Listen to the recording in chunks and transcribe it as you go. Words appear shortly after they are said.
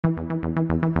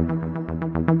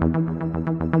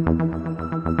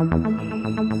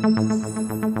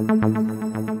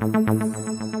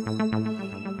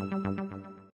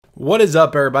What is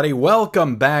up, everybody?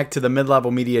 Welcome back to the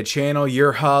Mid-Level Media channel,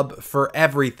 your hub for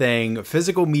everything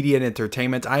physical media and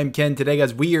entertainment. I am Ken. Today,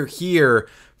 guys, we are here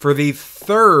for the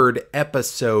third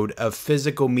episode of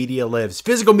Physical Media Lives.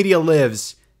 Physical Media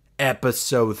Lives,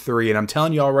 episode 3. And I'm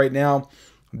telling y'all right now,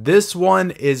 this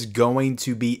one is going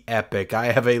to be epic.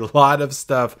 I have a lot of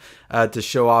stuff to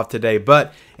show off today.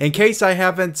 But in case I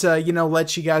haven't,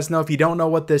 let you guys know, if you don't know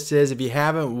what this is, if you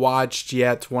haven't watched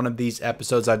yet one of these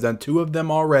episodes, I've done 2 of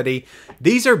them already.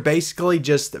 These are basically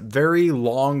just very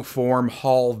long form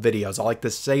haul videos. I like to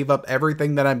save up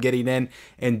everything that I'm getting in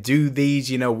and do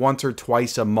these, once or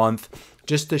twice a month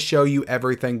just to show you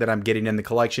everything that I'm getting in the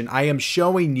collection. I am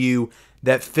showing you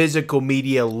that physical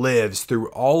media lives through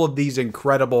all of these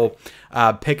incredible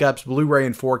pickups, Blu-ray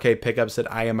and 4K pickups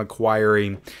that I am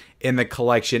acquiring in the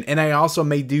collection. And I also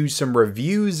may do some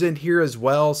reviews in here as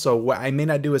well. So I may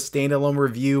not do a standalone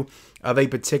review of a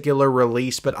particular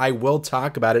release, but I will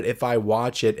talk about it if I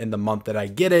watch it in the month that I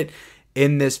get it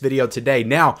in this video today.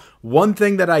 Now, one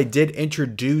thing that I did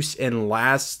introduce in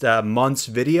last month's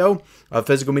video of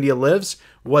Physical Media Lives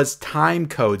was time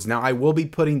codes. Now, I will be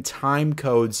putting time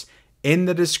codes in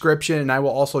the description, and I will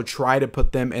also try to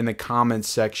put them in the comments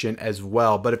section as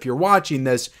well. But if you're watching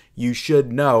this, you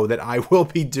should know that I will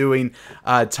be doing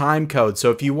time codes.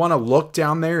 So if you want to look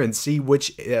down there and see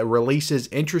which releases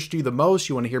interest you the most,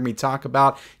 you want to hear me talk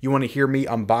about, you want to hear me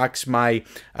unbox my,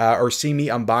 or see me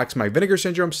unbox my Vinegar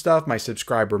Syndrome stuff, my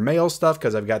subscriber mail stuff,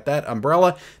 because I've got that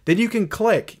umbrella, then you can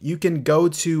click. You can go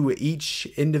to each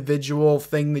individual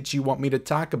thing that you want me to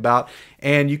talk about,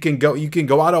 and you can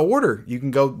go out of order. You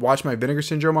can go watch my Vinegar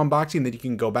Syndrome unboxing, then you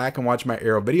can go back and watch my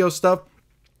Arrow video stuff.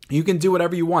 You can do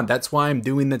whatever you want. That's why I'm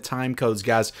doing the time codes,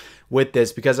 guys, with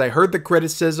this, because I heard the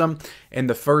criticism in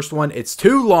the first one. It's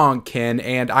too long, Ken,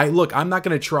 and I'm not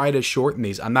going to try to shorten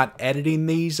these. I'm not editing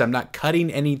these. I'm not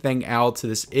cutting anything out. So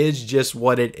this is just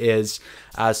what it is.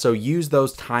 So use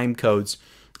those time codes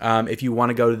if you want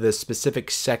to go to the specific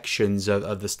sections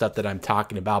of the stuff that I'm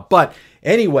talking about. But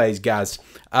anyways, guys,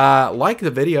 like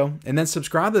the video and then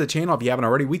subscribe to the channel if you haven't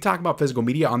already. We talk about physical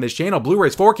media on this channel,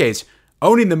 Blu-rays, 4Ks,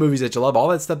 owning the movies that you love, all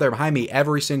that stuff there behind me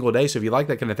every single day. So if you like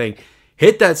that kind of thing,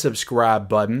 hit that subscribe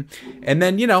button. And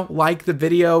then, like the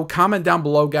video, comment down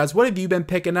below, guys. What have you been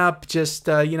picking up? Just,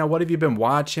 what have you been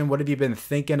watching? What have you been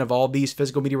thinking of all these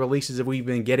physical media releases that we've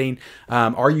been getting?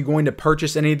 Are you going to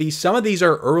purchase any of these? Some of these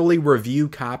are early review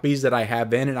copies that I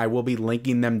have in, and I will be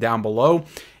linking them down below.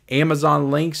 Amazon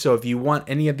links. So if you want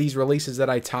any of these releases that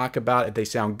I talk about, if they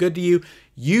sound good to you,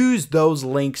 use those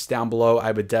links down below.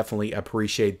 I would definitely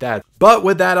appreciate that. But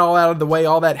with that all out of the way,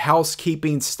 all that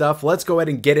housekeeping stuff, let's go ahead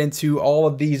and get into all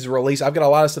of these releases. I've got a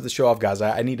lot of stuff to show off, guys.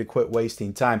 I need to quit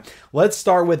wasting time. Let's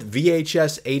start with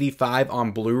VHS 85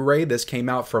 on Blu-ray. This came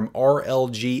out from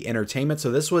RLG Entertainment.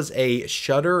 So this was a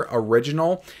Shudder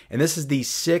original, and this is the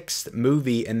 6th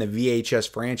movie in the VHS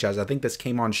franchise. I think this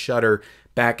came on Shudder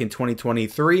back in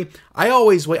 2023. I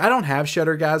always wait. I don't have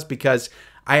Shudder, guys, because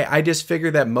I just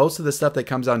figure that most of the stuff that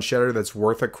comes on Shudder that's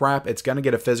worth a crap, it's going to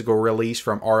get a physical release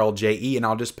from RLJE, and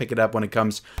I'll just pick it up when it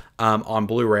comes on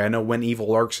Blu-ray. I know When Evil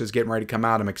Lurks is getting ready to come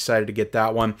out. I'm excited to get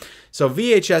that one. So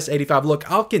VHS 85,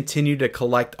 look, I'll continue to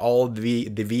collect all of the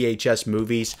VHS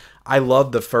movies. I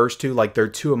love the first 2. Like, they're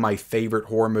 2 of my favorite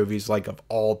horror movies, like, of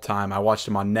all time. I watched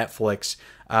them on Netflix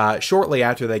shortly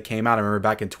after they came out. I remember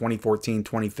back in 2014,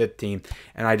 2015,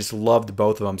 and I just loved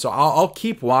both of them. So I'll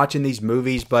keep watching these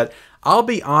movies, but I'll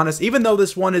be honest, even though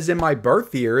this one is in my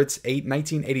birth year, it's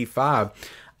 1985,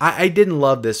 I didn't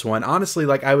love this one. Honestly,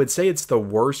 like, I would say it's the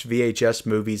worst VHS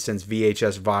movie since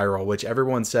VHS Viral, which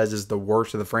everyone says is the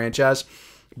worst of the franchise.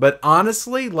 But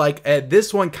honestly, like,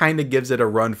 this one kind of gives it a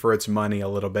run for its money a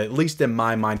little bit, at least in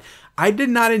my mind. I did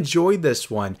not enjoy this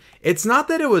one. It's not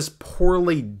that it was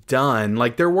poorly done.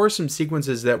 Like, there were some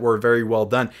sequences that were very well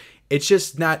done. It's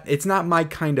just not, it's not my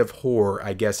kind of horror,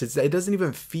 I guess. It doesn't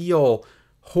even feel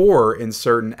horror in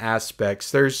certain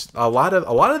aspects. There's a lot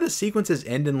of the sequences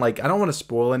end in, like, I don't want to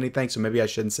spoil anything, so maybe I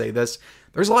shouldn't say this.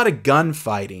 There's a lot of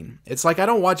gunfighting. It's like, I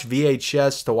don't watch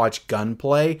VHS to watch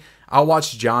gunplay. I'll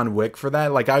watch John Wick for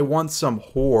that. Like, I want some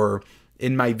horror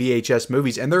in my VHS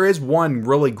movies. And there is one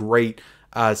really great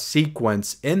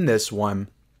sequence in this one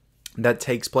that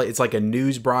takes place. It's like a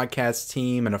news broadcast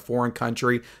team in a foreign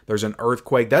country. There's an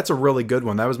earthquake. That's a really good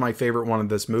one. That was my favorite one of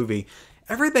this movie.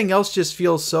 Everything else just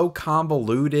feels so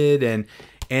convoluted, and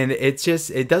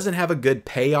it doesn't have a good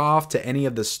payoff to any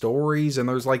of the stories. And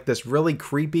there's like this really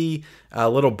creepy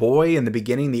little boy in the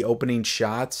beginning, the opening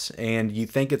shots, and you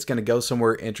think it's going to go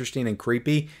somewhere interesting and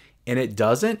creepy, and it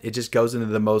doesn't. It just goes into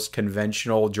the most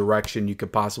conventional direction you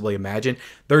could possibly imagine.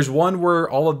 There's one where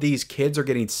all of these kids are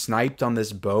getting sniped on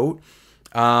this boat,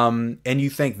 and you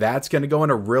think that's going to go in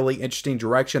a really interesting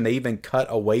direction. They even cut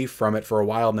away from it for a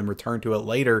while and then return to it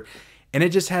later. And it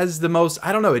just has the most,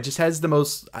 I don't know, it just has the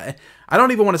most, I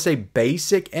don't even want to say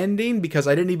basic ending, because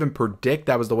I didn't even predict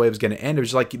that was the way it was going to end. It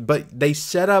was like, but they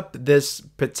set up this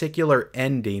particular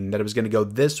ending that it was going to go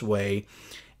this way,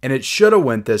 and it should have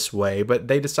went this way, but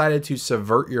they decided to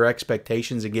subvert your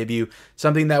expectations and give you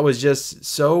something that was just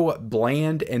so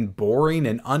bland and boring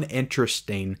and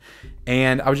uninteresting.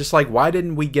 And I was just like, why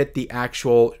didn't we get the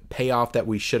actual payoff that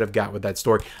we should have got with that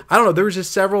story? I don't know. There was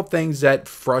just several things that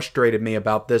frustrated me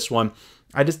about this one.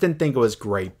 I just didn't think it was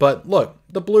great. But look,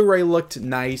 the Blu-ray looked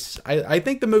nice. I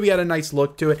think the movie had a nice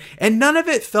look to it. And none of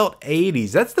it felt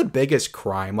 80s. That's the biggest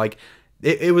crime. Like,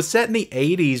 it was set in the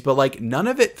 80s, but like none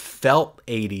of it felt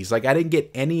 80s. Like I didn't get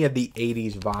any of the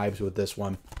 80s vibes with this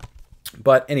one.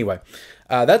 But anyway,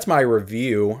 that's my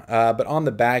review. But on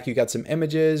the back, you got some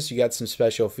images. You got some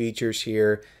special features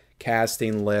here.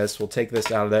 Casting list. We'll take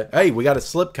this out of that. Hey, we got a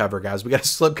slipcover, guys. We got a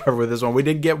slipcover with this one. We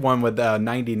didn't get one with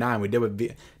 99. We did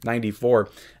with 94.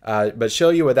 But show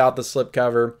you without the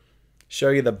slipcover. Show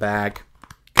you the back.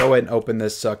 Go ahead and open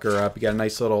this sucker up. You got a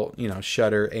nice little,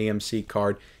 Shutter AMC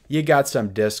card. You got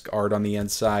some disc art on the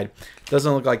inside.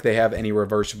 Doesn't look like they have any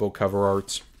reversible cover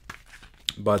arts.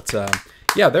 But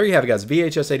yeah, there you have it, guys.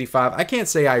 VHS 85. I can't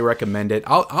say I recommend it.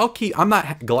 I'll keep. I'm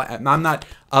not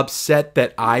upset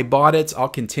that I bought it. I'll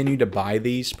continue to buy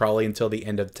these probably until the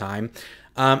end of time,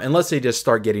 unless they just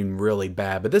start getting really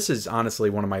bad. But this is honestly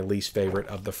one of my least favorite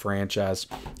of the franchise.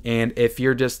 And if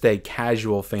you're just a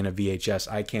casual fan of VHS,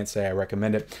 I can't say I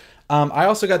recommend it. I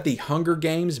also got the Hunger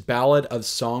Games Ballad of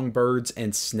Songbirds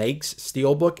and Snakes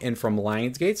Steelbook in from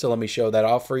Lionsgate. So let me show that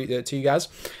off to you guys.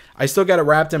 I still got it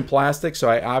wrapped in plastic, so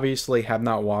I obviously have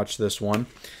not watched this one.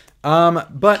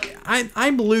 But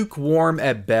I'm lukewarm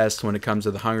at best when it comes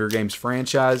to the Hunger Games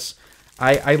franchise.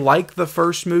 I like the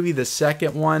first movie. The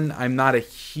second one, I'm not a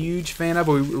huge fan of.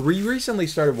 We recently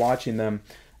started watching them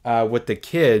with the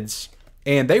kids,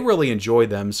 and they really enjoy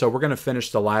them. So we're going to finish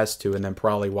the last two and then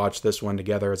probably watch this one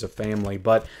together as a family.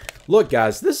 But look,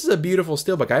 guys, this is a beautiful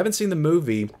steelbook. I haven't seen the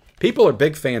movie. People are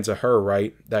big fans of her,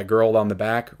 right? That girl on the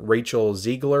back, Rachel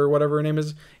Ziegler, whatever her name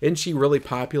is. Isn't she really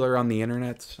popular on the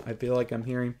internet? I feel like I'm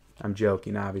hearing. I'm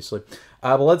joking, obviously.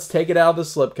 But let's take it out of the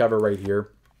slipcover right here.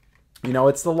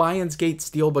 It's the Lionsgate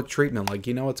Steelbook treatment. Like,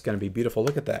 it's going to be beautiful.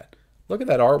 Look at that. Look at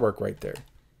that artwork right there.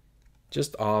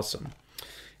 Just awesome.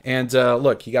 And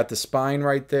look, you got the spine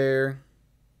right there.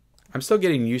 I'm still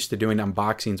getting used to doing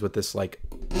unboxings with this, like,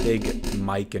 big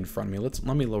mic in front of me.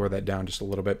 Let me lower that down just a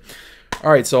little bit.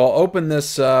 All right, so I'll open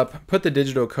this up, put the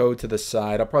digital code to the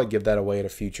side. I'll probably give that away at a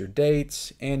future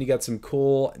date. And you got some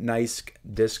cool, nice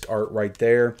disc art right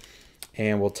there.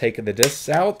 And we'll take the discs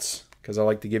out because I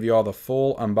like to give you all the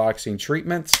full unboxing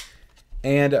treatment.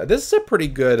 And this is a pretty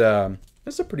good,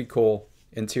 this is a pretty cool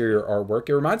interior artwork.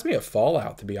 It reminds me of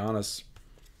Fallout, to be honest.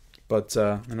 But,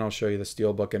 and I'll show you the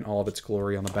steelbook in all of its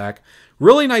glory on the back.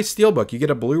 Really nice steelbook. You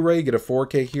get a Blu-ray, you get a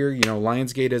 4K here.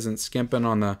 Lionsgate isn't skimping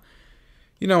on the,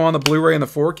 on the Blu-ray and the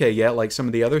 4K yet, like some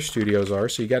of the other studios are.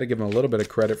 So you got to give them a little bit of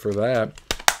credit for that.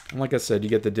 And like I said, you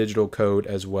get the digital code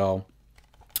as well.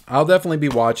 I'll definitely be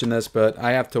watching this, but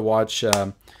I have to watch,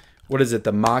 what is it,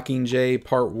 the Mockingjay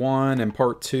Part 1 and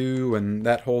Part 2 and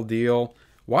that whole deal.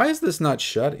 Why is this not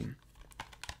shutting?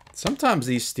 Sometimes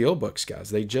these steelbooks, guys,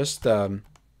 they just,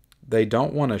 they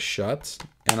don't want to shut,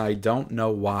 and I don't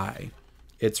know why.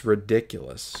 It's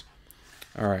ridiculous.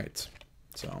 All right,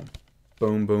 so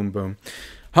boom, boom, boom.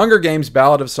 Hunger Games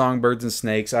Ballad of Songbirds and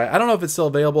Snakes. I don't know if it's still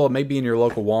available. It may be in your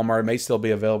local Walmart. It may still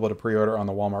be available to pre-order on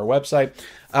the Walmart website.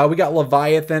 We got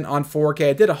Leviathan on 4K.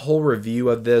 I did a whole review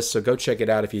of this, so go check it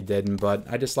out if you didn't, but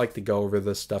I just like to go over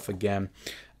this stuff again.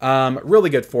 Really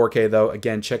good 4K, though.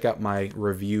 Again, check out my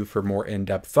review for more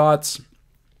in-depth thoughts.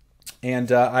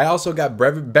 And I also got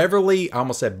Beverly, I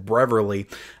almost said Beverly,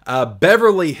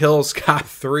 Beverly Hills Cop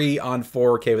 3 on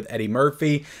 4K with Eddie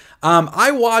Murphy.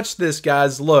 I watched this,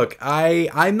 guys. Look,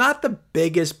 I'm not the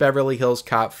biggest Beverly Hills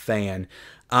Cop fan.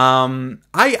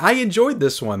 I enjoyed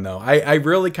this one, though. I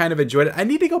really kind of enjoyed it. I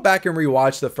need to go back and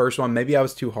rewatch the first one. Maybe I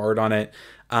was too hard on it.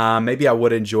 Maybe I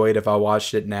would enjoy it if I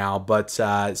watched it now. But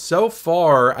so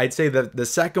far, I'd say that the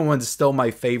second one's still my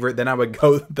favorite. Then I would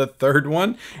go the third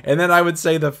one. And then I would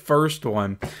say the first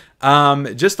one.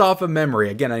 Just off of memory.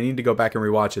 Again, I need to go back and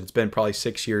rewatch it. It's been probably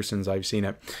 6 years since I've seen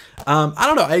it. I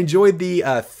don't know. I enjoyed the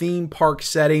theme park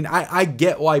setting. I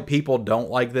get why people don't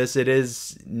like this. It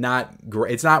is not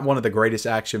great. It's not one of the greatest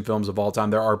action films of all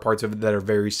time. There are parts of it that are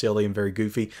very silly and very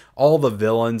goofy. All the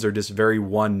villains are just very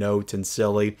one note and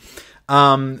silly.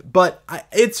 But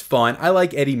it's fun. I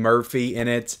like Eddie Murphy in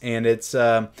it, and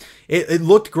it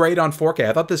looked great on 4K.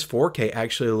 I thought this 4K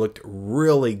actually looked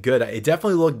really good. It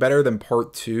definitely looked better than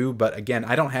part 2, but again,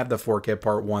 I don't have the 4K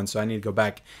part 1, so I need to go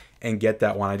back and get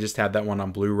that one. I just have that one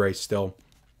on Blu-ray still.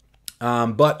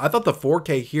 But I thought the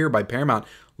 4K here by Paramount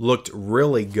looked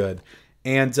really good.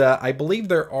 And I believe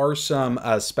there are some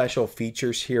special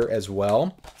features here as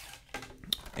well.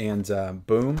 And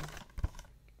boom,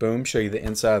 show you the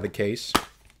inside of the case.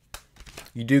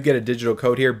 You do get a digital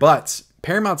code here, but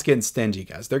Paramount's getting stingy,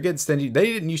 guys. They're getting stingy. They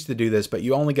didn't used to do this, but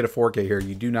you only get a 4K here.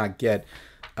 You do not get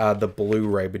the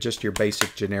Blu-ray, but just your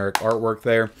basic generic artwork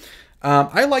there.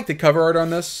 I like the cover art on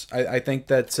this. I think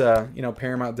that, you know,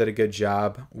 Paramount did a good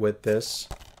job with this.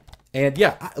 And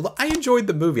yeah, I enjoyed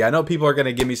the movie. I know people are going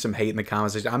to give me some hate in the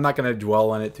comments section. I'm not going to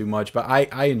dwell on it too much, but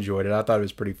I enjoyed it. I thought it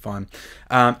was pretty fun.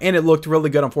 And it looked really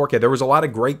good on 4K. There was a lot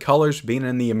of great colors being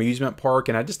in the amusement park,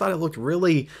 and I just thought it looked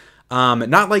really,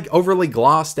 not like overly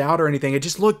glossed out or anything. It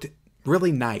just looked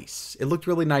really nice. It looked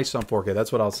really nice on 4K.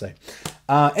 That's what I'll say.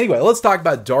 Anyway, let's talk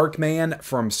about Darkman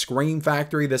from Scream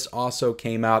Factory. This also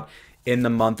came out in the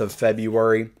month of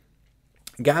February.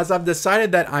 Guys, I've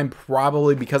decided that I'm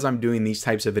probably, because I'm doing these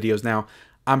types of videos now,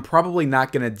 I'm probably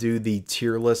not going to do the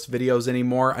tier list videos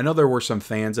anymore. I know there were some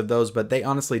fans of those, but they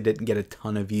honestly didn't get a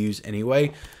ton of views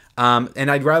anyway.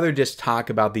 And I'd rather just talk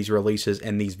about these releases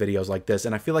in these videos like this.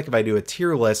 And I feel like if I do a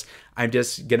tier list, I'm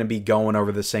just going to be going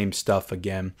over the same stuff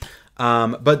again.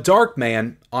 But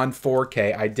Darkman on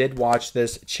 4K, I did watch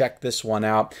this, check this one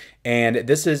out, and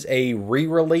this is a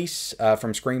re-release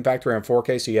from Scream Factory on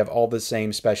 4K, so you have all the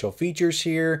same special features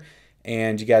here,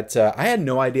 and you got, I had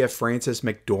no idea Frances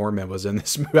McDormand was in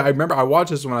this movie. I remember I watched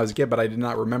this when I was a kid, but I did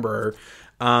not remember her.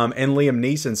 And Liam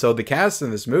Neeson, so the cast in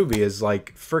this movie is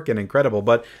like freaking incredible.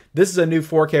 But this is a new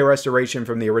 4K restoration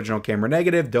from the original camera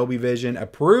negative, Dolby Vision,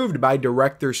 approved by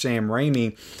director Sam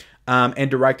Raimi. And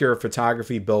director of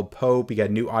photography Bill Pope. You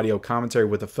got new audio commentary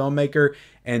with the filmmaker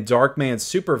and Darkman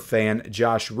superfan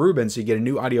Josh Rubin. So you get a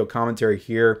new audio commentary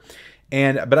here.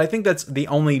 But I think that's the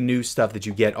only new stuff that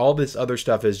you get. All this other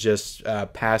stuff is just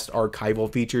past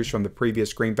archival features from the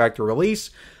previous Scream Factory release.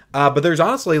 But there's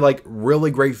honestly like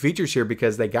really great features here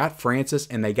because they got Francis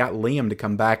and they got Liam to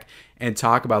come back and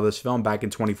talk about this film back in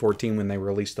 2014 when they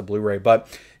released the Blu-ray. But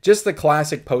just the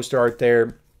classic poster art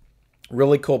there.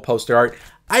 Really cool poster art.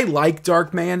 I like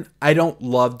Darkman. I don't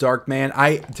love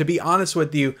Darkman. To be honest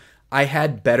with you, I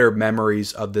had better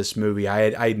memories of this movie.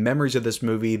 I had memories of this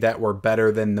movie that were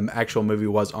better than the actual movie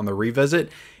was on the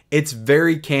revisit. It's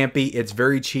very campy. It's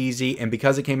very cheesy. And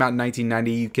because it came out in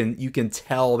 1990, you can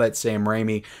tell that Sam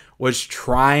Raimi was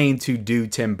trying to do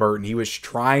Tim Burton. He was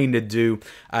trying to do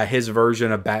his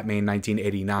version of Batman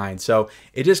 1989. So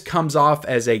it just comes off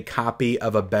as a copy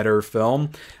of a better film.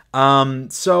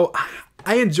 So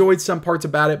I enjoyed some parts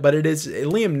about it, but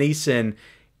Liam Neeson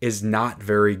is not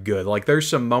very good. Like there's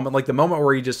some moment, like the moment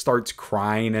where he just starts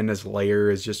crying in his lair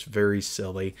is just very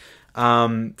silly.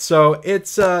 So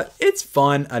it's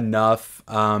fun enough.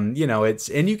 You know,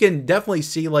 and you can definitely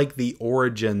see like the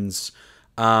origins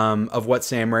of what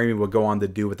Sam Raimi would go on to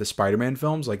do with the Spider-Man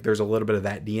films. Like there's a little bit of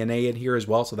that DNA in here as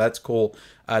well. So that's cool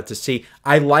to see.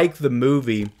 I like the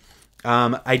movie.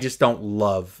 I just don't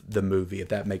love the movie, if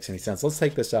that makes any sense. Let's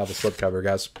take this out of the slipcover,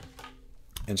 guys,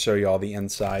 and show you all the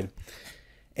inside.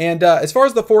 And as far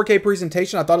as the 4K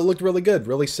presentation, I thought it looked really good,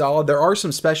 really solid. There are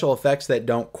some special effects that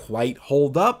don't quite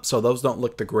hold up, so those don't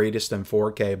look the greatest in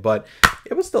 4K, but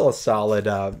it was still a solid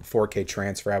 4K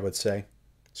transfer, I would say.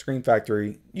 Scream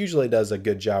Factory usually does a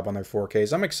good job on their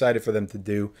 4Ks. I'm excited for them to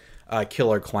do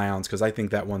Killer Clowns, because I think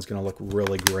that one's going to look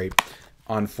really great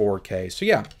on 4K. So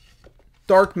yeah.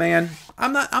 Darkman,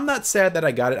 I'm not sad that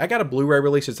I got it. I got a Blu-ray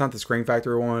release. It's not the Scream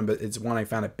Factory one, but it's one I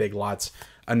found at Big Lots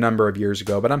a number of years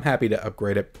ago. But I'm happy to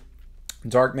upgrade it.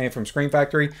 Darkman from Scream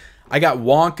Factory. I got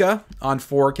Wonka on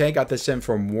 4K. Got this in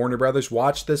from Warner Brothers.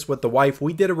 Watched this with the wife.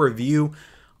 We did a review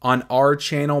on our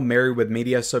channel, Married with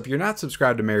Media. So if you're not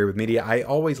subscribed to Married with Media, I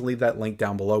always leave that link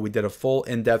down below. We did a full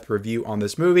in-depth review on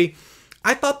this movie.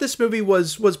 I thought this movie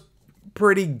was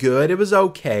pretty good. It was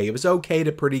okay. It was okay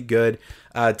to pretty good.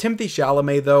 Timothée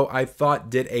Chalamet, though, I thought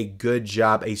did a good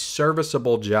job, a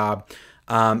serviceable job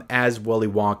as Willy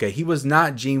Wonka. He was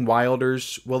not Gene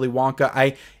Wilder's Willy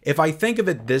Wonka. If I think of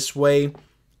it this way,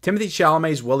 Timothée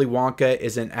Chalamet's Willy Wonka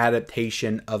is an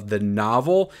adaptation of the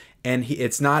novel, and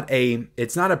it's not a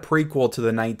prequel to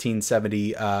the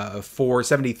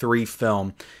 1973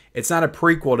 film. It's not a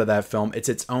prequel to that film. It's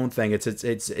its own thing. It's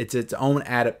its own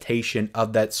adaptation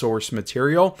of that source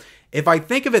material. If I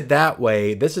think of it that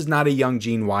way, this is not a young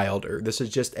Gene Wilder. This is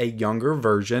just a younger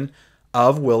version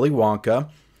of Willy Wonka.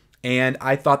 And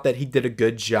I thought that he did a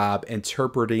good job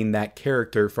interpreting that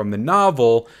character from the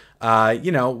novel,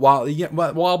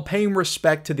 while paying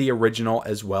respect to the original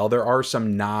as well. There are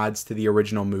some nods to the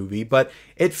original movie, but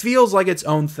it feels like its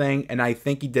own thing, and I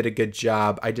think he did a good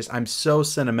job. I'm so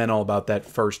sentimental about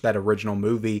that original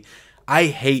movie. I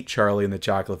hate Charlie and the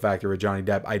Chocolate Factory with Johnny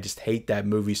Depp. I just hate that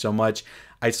movie so much.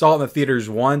 I saw it in the theaters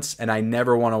once, and I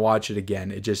never want to watch it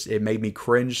again. It made me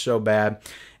cringe so bad.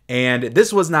 And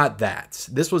this was not that.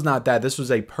 This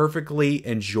was a perfectly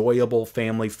enjoyable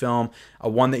family film,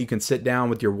 one that you can sit down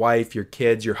with your wife, your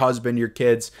kids, your husband, your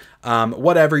kids,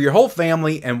 whatever, your whole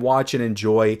family, and watch and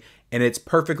enjoy. And it's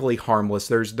perfectly harmless.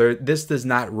 This does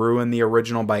not ruin the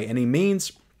original by any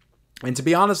means. And to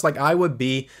be honest, like, I would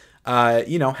be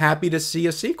happy to see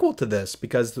a sequel to this,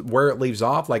 because where it leaves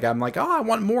off, like, I'm like, oh, I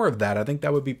want more of that. I think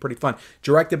that would be pretty fun.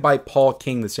 Directed by Paul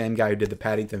King, the same guy who did the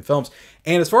Paddington films.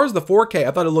 And as far as the 4K,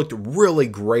 I thought it looked really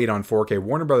great on 4K.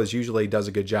 Warner Brothers usually does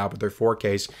a good job with their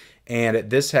 4Ks.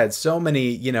 And this had so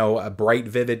many, bright,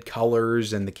 vivid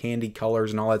colors and the candy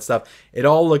colors and all that stuff. It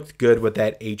all looked good with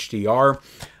that HDR.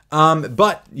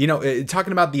 But,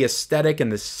 talking about the aesthetic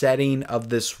and the setting of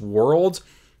this world,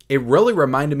 it really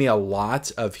reminded me a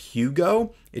lot of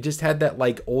Hugo. It just had that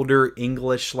like older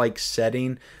English like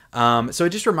setting. So it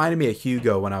just reminded me of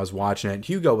Hugo when I was watching it.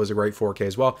 Hugo was a great 4K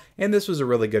as well. And this was a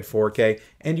really good 4K.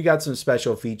 And you got some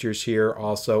special features here.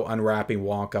 Also unwrapping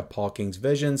Wonka, Paul King's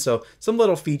vision. So some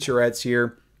little featurettes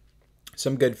here.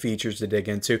 Some good features to dig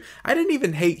into. I didn't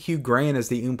even hate Hugh Grant as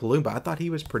the Oompa Loompa. I thought he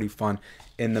was pretty fun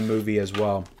in the movie as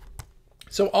well.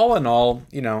 So all in all,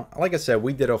 like I said,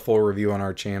 we did a full review on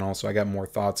our channel, so I got more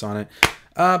thoughts on it.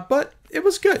 But it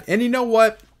was good. And you know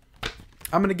what?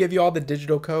 I'm going to give you all the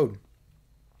digital code.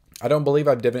 I don't believe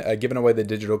I've given away the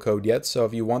digital code yet, so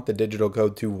if you want the digital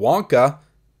code to Wonka,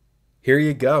 here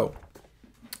you go.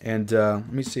 And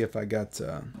let me see if I got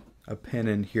a pen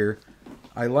in here.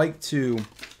 I like to,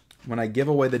 when I give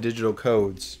away the digital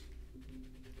codes,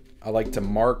 I like to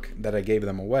mark that I gave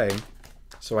them away,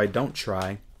 so I don't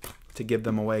try to give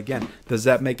them away again. Does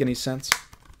that make any sense?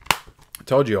 I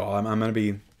told you all, I'm going to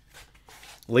be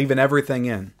leaving everything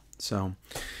in. So,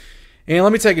 and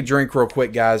let me take a drink real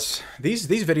quick, guys. These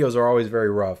videos are always very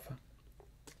rough.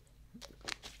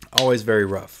 Always very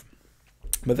rough.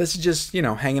 But this is just,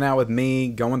 hanging out with me,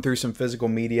 going through some physical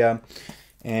media,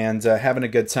 and having a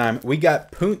good time. We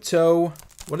got Punto,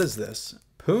 what is this?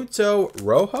 Punto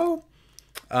Rojo?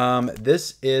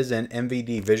 This is an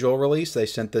MVD visual release. They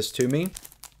sent this to me.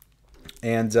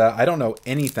 And I don't know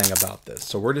anything about this,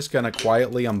 so we're just going to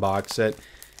quietly unbox it,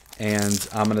 and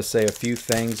I'm going to say a few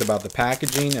things about the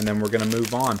packaging, and then we're going to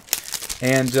move on.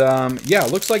 And yeah,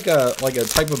 it looks like a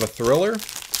type of a thriller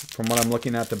from what I'm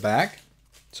looking at the back,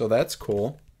 so that's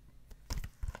cool.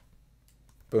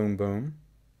 Boom, boom.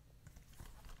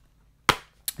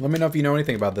 Let me know if you know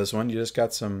anything about this one. You just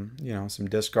got some, some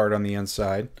discard on the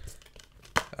inside.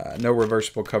 No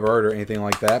reversible cover art or anything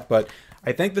like that, but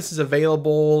I think this is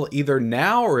available either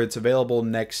now or it's available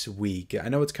next week. I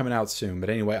know it's coming out soon,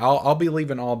 but anyway, I'll be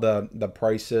leaving all the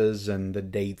prices and the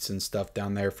dates and stuff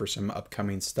down there for some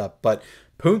upcoming stuff. But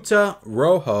Punto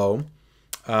Rojo,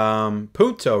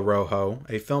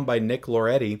 a film by Nick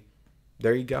Loretti.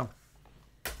 There you go.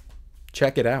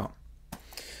 Check it out.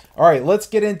 All right, let's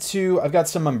get into, I've got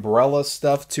some umbrella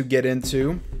stuff to get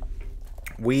into.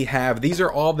 These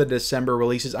are all the December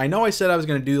releases. I know I said I was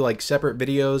going to do like separate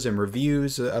videos and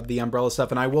reviews of the umbrella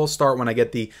stuff, and I will start when I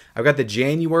get I've got the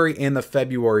January and the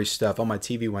February stuff. Oh, my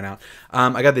TV went out.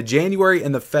 I got the January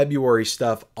and the February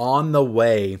stuff on the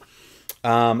way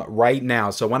right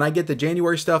now. So when I get the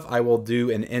January stuff, I will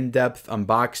do an in-depth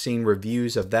unboxing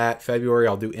reviews of that. February,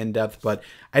 I'll do in-depth, but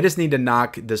I just need to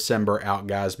knock December out,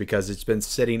 guys, because it's been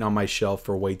sitting on my shelf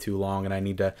for way too long, and I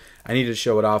need to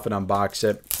show it off and unbox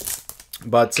it.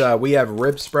 But we have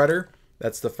Rib Spreader.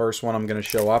 That's the first one I'm going to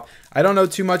show off. I don't know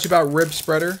too much about Rib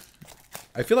Spreader.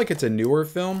 I feel like it's a newer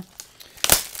film.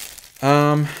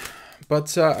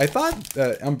 But I thought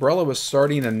Umbrella was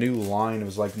starting a new line. It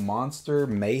was like Monster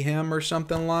Mayhem or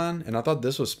something line. And I thought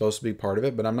this was supposed to be part of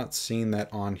it, but I'm not seeing that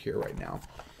on here right now.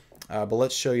 But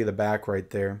let's show you the back right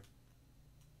there.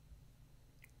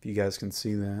 If you guys can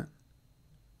see that.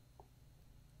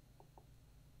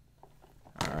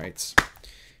 All right.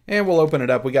 And we'll open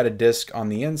it up. We got a disc on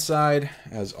the inside,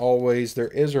 as always. There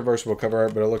is reversible cover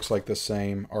art, but it looks like the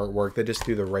same artwork. They just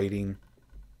do the rating,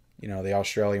 the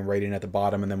Australian rating at the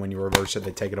bottom, and then when you reverse it,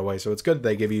 they take it away. So it's good that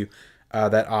they give you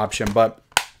that option. But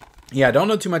yeah, I don't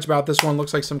know too much about this one.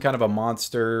 Looks like some kind of a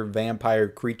monster, vampire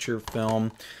creature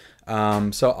film.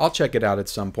 So I'll check it out at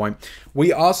some point.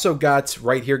 We also got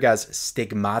right here, guys,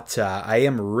 Stigmata. I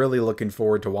am really looking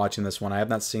forward to watching this one. I have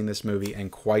not seen this movie in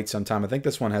quite some time. I think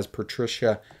this one has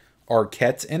Patricia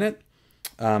Arquette in it,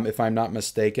 if I'm not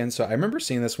mistaken. So I remember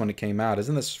seeing this when it came out.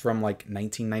 Isn't this from like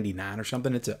 1999 or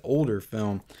something? It's an older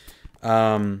film.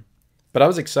 But I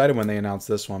was excited when they announced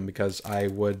this one because I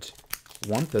would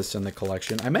want this in the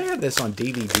collection. I may have this on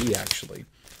DVD, actually.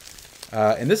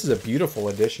 And this is a beautiful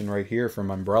edition right here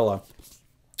from Umbrella.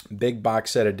 Big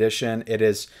box set edition. It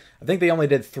is, I think they only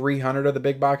did 300 of the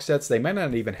big box sets. They might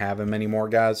not even have them anymore,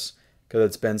 guys, because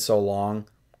it's been so long.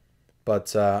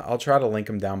 But I'll try to link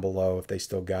them down below if they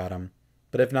still got them.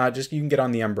 But if not, just you can get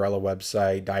on the Umbrella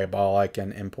website, Diabolic,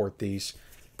 and import these.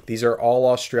 These are all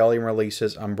Australian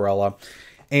releases, Umbrella.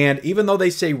 And even though they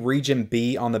say Region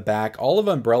B on the back, all of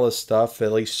Umbrella's stuff,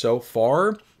 at least so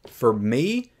far, for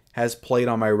me, has played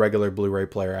on my regular Blu-ray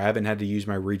player. I haven't had to use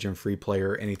my Region Free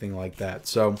player or anything like that.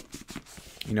 So,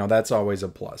 you know, that's always a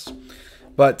plus.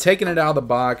 But taking it out of the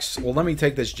box, well, let me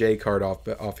take this J card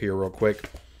off here real quick.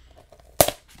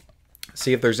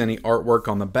 See if there's any artwork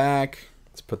on the back.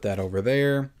 Let's put that over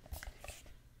there.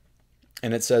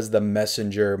 And it says, "The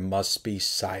messenger must be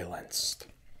silenced."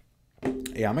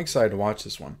 Yeah, I'm excited to watch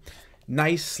this one.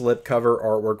 Nice slipcover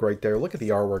artwork right there. Look at the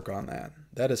artwork on that.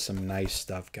 That is some nice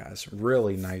stuff, guys.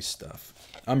 Really nice stuff.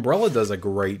 Umbrella does a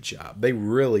great job. They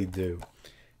really do.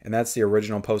 And that's the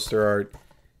original poster art.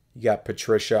 You got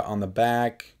Patricia on the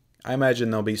back. I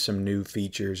imagine there'll be some new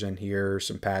features in here,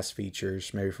 some past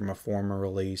features, maybe from a former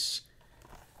release.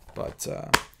 But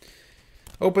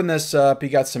open this up. You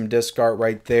got some disc art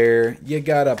right there. You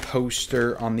got a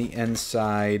poster on the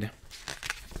inside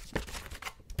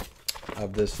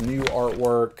of this new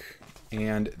artwork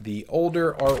and the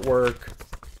older artwork.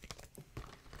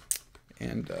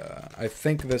 And I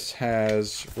think this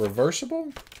has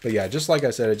reversible. But yeah, just like I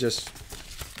said, it just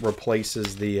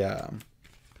replaces the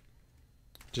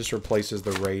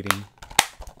rating.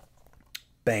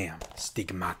 Bam.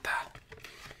 Stigmata.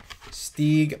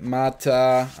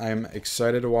 Stigmata. I'm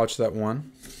excited to watch that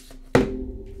one.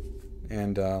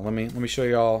 And let me show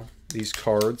you all these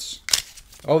cards.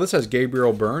 Oh, this has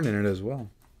Gabriel Byrne in it as well.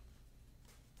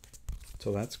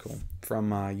 So that's cool.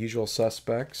 From Usual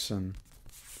Suspects and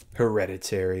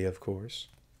Hereditary, of course.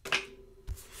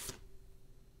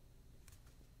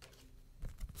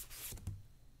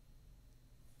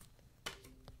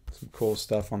 Some cool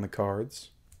stuff on the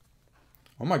cards.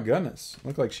 Oh my goodness.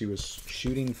 Looked like she was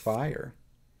shooting fire.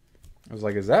 I was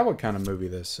like, is that what kind of movie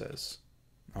this is?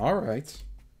 All right.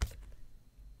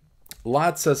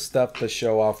 Lots of stuff to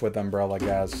show off with Umbrella,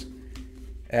 guys,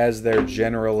 as there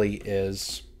generally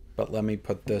is. But let me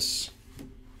put this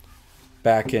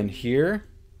back in here.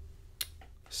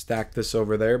 Stack this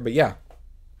over there. But yeah.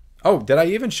 Oh, did I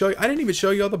even show you? I didn't even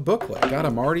show you all the booklet. God,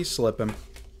 I'm already slipping.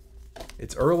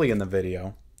 It's early in the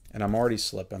video, and I'm already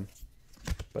slipping.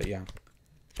 But yeah.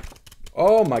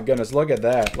 Oh my goodness, look at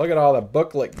that. Look at all the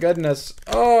booklet goodness.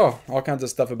 Oh, all kinds of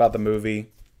stuff about the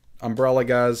movie. Umbrella,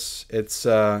 guys. It's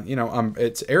you know,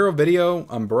 it's Arrow Video,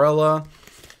 Umbrella,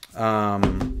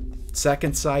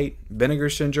 Second Sight, Vinegar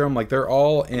Syndrome. Like, they're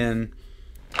all in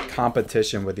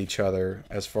competition with each other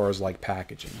as far as like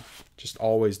packaging. Just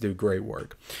always do great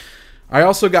work. I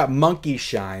also got Monkey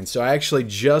Shines. So I actually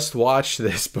just watched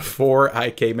this before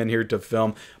I came in here to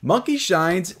film. Monkey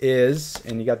Shines is,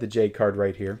 and you got the J card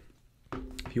right here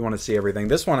if you want to see everything.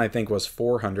 This one I think was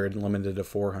 400, limited to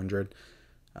 400.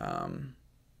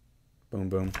 Boom,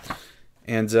 boom.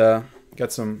 And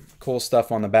got some cool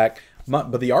stuff on the back.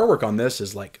 But the artwork on this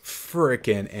is like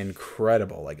freaking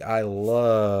incredible. Like, I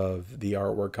love the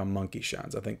artwork on Monkey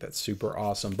Shines. I think that's super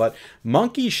awesome. But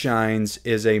Monkey Shines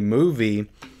is a movie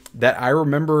that I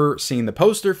remember seeing the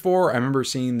poster for. I remember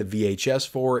seeing the VHS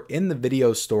for in the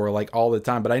video store like all the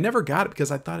time. But I never got it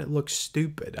because I thought it looked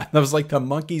stupid. I was like, the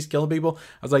monkeys killing people.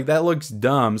 I was like, that looks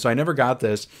dumb. So I never got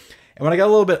this. And when I got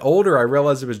a little bit older, I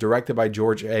realized it was directed by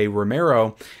George A.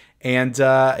 Romero. And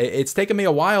it's taken me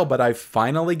a while, but I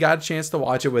finally got a chance to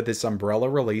watch it with this Umbrella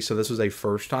release. So this was a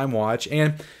first-time watch.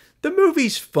 And the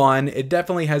movie's fun. It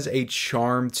definitely has a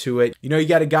charm to it. You know, you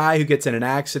got a guy who gets in an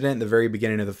accident at the very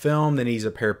beginning of the film. Then he's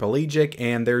a paraplegic.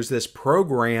 And there's this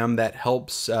program that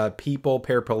helps people,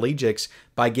 paraplegics,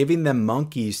 by giving them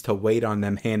monkeys to wait on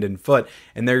them hand and foot.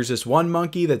 And there's this one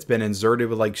monkey that's been inserted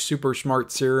with like super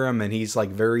smart serum, and he's like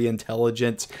very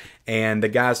intelligent. And the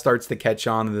guy starts to catch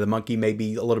on that the monkey may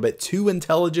be a little bit too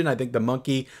intelligent. I think the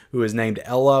monkey, who is named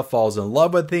Ella, falls in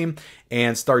love with him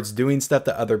and starts doing stuff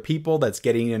to other people that's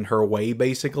getting in her way,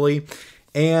 basically.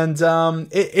 And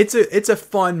it's a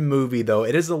fun movie, though.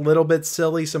 It is a little bit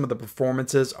silly. Some of the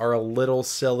performances are a little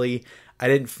silly. I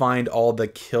didn't find all the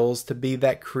kills to be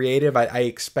that creative. I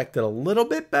expected a little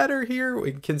bit better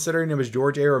here, considering it was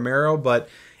George A. Romero, but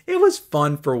it was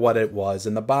fun for what it was.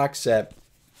 And the box set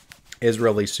is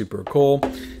really super cool.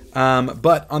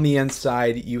 But on the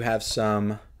inside, you have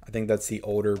some, I think that's the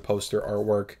older poster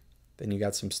artwork. Then you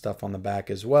got some stuff on the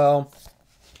back as well.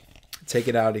 Take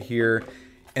it out of here.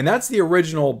 And that's the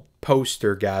original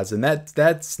poster, guys. And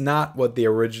that's not what the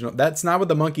original, that's not what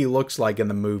the monkey looks like in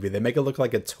the movie. They make it look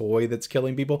like a toy that's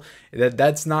killing people.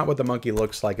 That's not what the monkey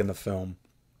looks like in the film.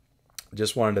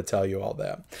 Just wanted to tell you all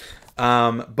that.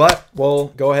 But we'll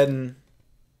go ahead and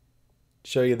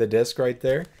show you the disc right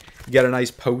there. You got a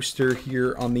nice poster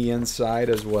here on the inside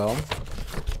as well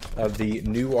of the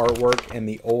new artwork and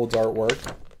the old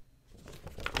artwork.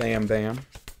 Bam, bam.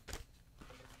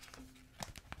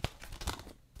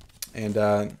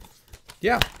 And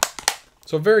yeah,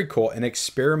 so very cool. An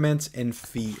Experiment in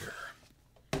Fear.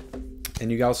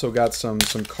 And you also got some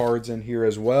cards in here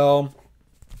as well.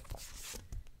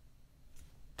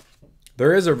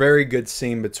 There is a very good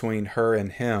scene between her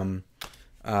and him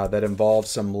that involves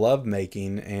some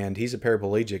lovemaking, and he's a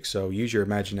paraplegic, so use your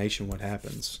imagination what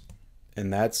happens in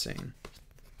that scene.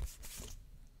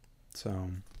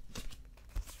 So,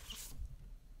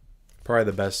 probably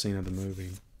the best scene of the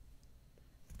movie.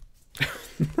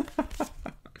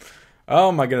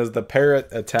 Oh my goodness, the parrot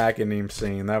attacking him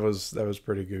scene. That was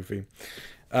pretty goofy.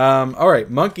 All right,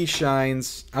 Monkey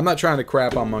Shines. I'm not trying to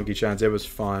crap on Monkey Shines. It was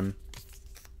fun.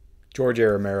 George A.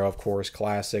 Romero, of course,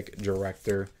 classic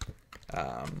director.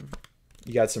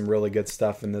 You got some really good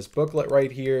stuff in this booklet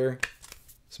right here.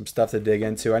 Some stuff to dig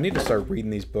into. I need to start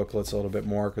reading these booklets a little bit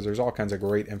more because there's all kinds of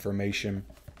great information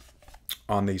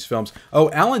on these films.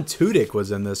 Oh, Alan Tudyk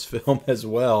was in this film as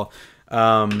well,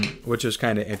 which is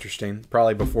kind of interesting.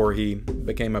 Probably before he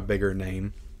became a bigger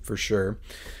name, for sure.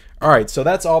 All right, so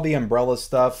that's all the Umbrella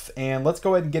stuff, and let's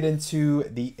go ahead and get into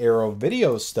the Arrow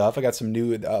Video stuff. I got some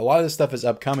new, a lot of this stuff is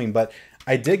upcoming, but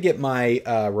I did get my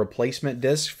replacement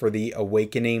disc for the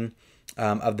Awakening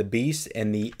of the Beast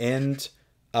and the End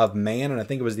of Man, and I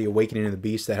think it was the Awakening of the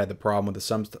Beast that had the problem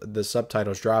with the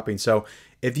subtitles dropping. So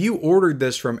if you ordered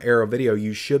this from Arrow Video,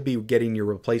 you should be getting your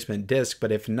replacement disc,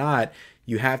 but if not,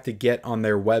 you have to get on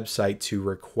their website to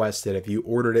request it if you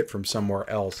ordered it from somewhere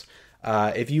else.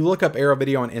 If you look up Arrow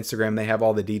Video on Instagram, they have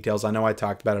all the details. I know I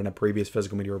talked about it in a previous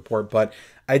physical media report, but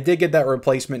I did get that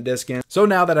replacement disc in. So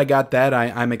now that I got that,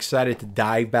 I'm excited to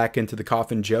dive back into the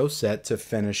Coffin Joe set to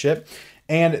finish it.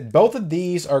 And both of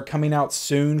these are coming out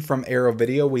soon from Arrow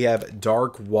Video. We have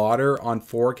Dark Water on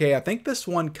 4K. I think this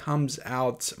one comes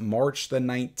out March the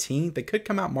 19th. It could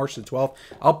come out March the 12th.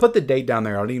 I'll put the date down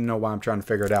there. I don't even know why I'm trying to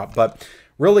figure it out. But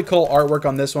really cool artwork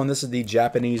on this one. This is the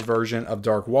Japanese version of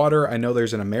Dark Water. I know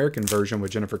there's an American version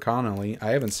with Jennifer Connelly.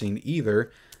 I haven't seen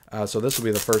either. So this will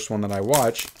be the first one that I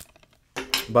watch.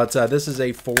 But this is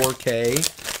a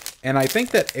 4K. And I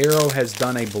think that Arrow has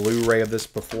done a Blu-ray of this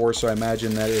before. So I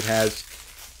imagine that it has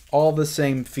all the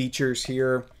same features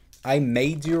here. I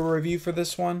may do a review for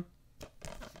this one,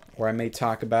 or I may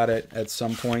talk about it at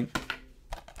some point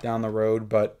down the road,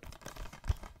 but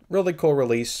really cool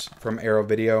release from Arrow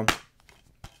Video.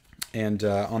 And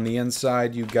on the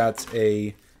inside, you've got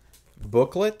a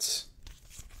booklet.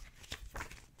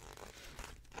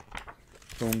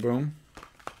 Boom, boom.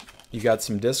 You got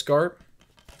some disc art,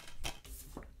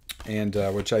 and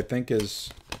which I think is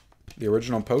the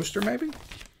original poster, maybe?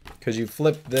 Because you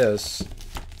flip this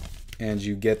and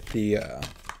you get the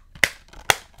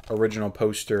original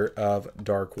poster of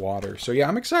Dark Water. So yeah,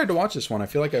 I'm excited to watch this one. I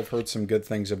feel like I've heard some good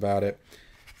things about it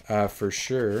for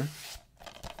sure.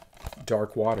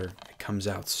 Dark Water. It comes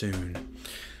out soon.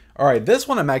 All right, this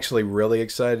one I'm actually really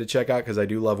excited to check out because I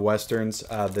do love Westerns.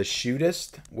 The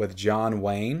Shootist with John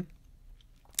Wayne.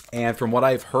 And from what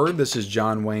I've heard, this is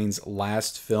John Wayne's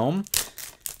last film.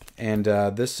 And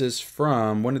this is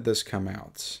from, when did this come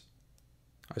out?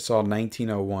 I saw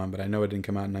 1901, but I know it didn't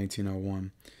come out in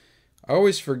 1901. I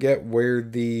always forget where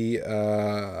the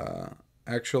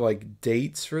actual like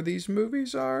dates for these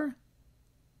movies are.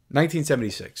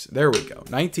 1976. There we go.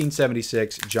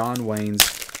 1976, John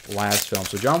Wayne's last film.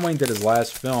 So John Wayne did his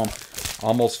last film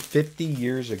almost 50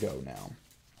 years ago now.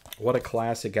 What a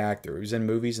classic actor. He was in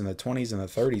movies in the 20s and the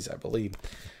 30s, I believe.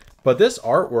 But this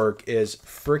artwork is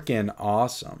freaking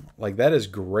awesome. Like, that is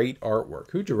great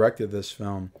artwork. Who directed this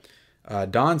film?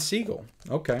 Don Siegel.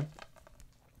 Okay.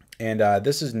 And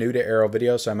this is new to Arrow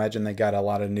Video, so I imagine they got a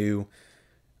lot of new,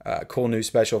 cool new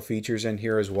special features in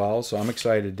here as well. So I'm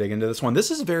excited to dig into this one. This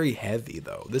is very heavy,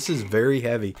 though. This is very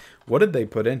heavy. What did they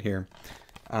put in here?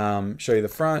 Show you the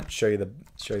front. Show you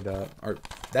the. Or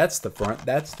that's the front.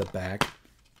 That's the back.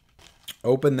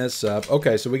 Open this up.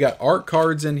 Okay, so we got art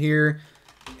cards in here,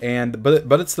 and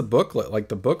but it's the booklet. Like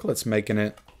the booklet's making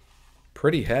it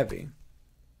pretty heavy.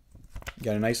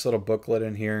 Got a nice little booklet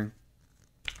in here.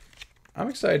 I'm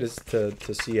excited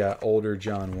to see older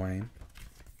John Wayne.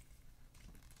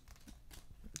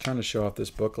 I'm trying to show off this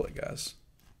booklet, guys.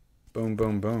 Boom,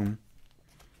 boom, boom.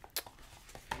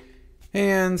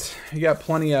 And you got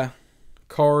plenty of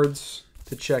cards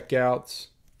to check out.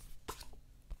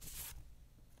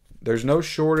 There's no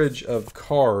shortage of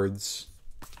cards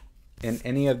in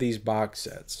any of these box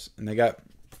sets. And they got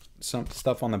some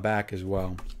stuff on the back as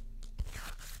well.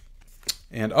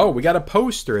 And, oh, we got a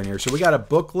poster in here. So we got a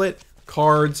booklet,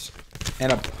 cards,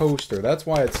 and a poster. That's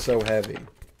why it's so heavy.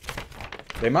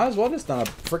 They might as well just done a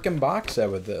freaking box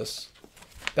set with this.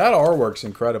 That artwork's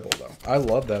incredible, though. I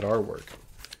love that artwork.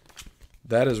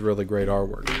 That is really great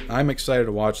artwork. I'm excited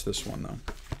to watch this one,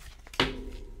 though.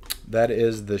 That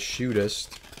is The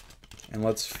Shootist. And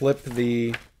let's flip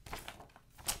the...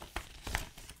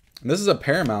 This is a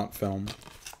Paramount film.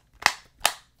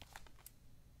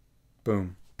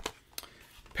 Boom.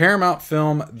 Paramount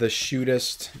film, The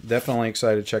Shootist. Definitely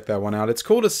excited to check that one out. It's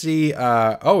cool to see,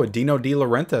 a Dino De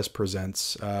Laurentiis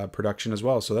presents production as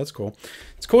well, so that's cool.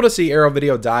 It's cool to see Arrow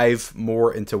Video dive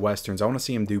more into Westerns. I want to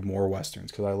see him do more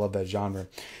Westerns because I love that genre.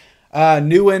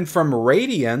 New in from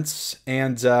Radiance,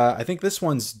 and I think this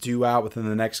one's due out within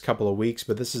the next couple of weeks,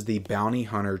 but this is the Bounty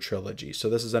Hunter trilogy. So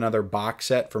this is another box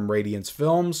set from Radiance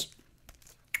Films.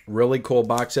 Really cool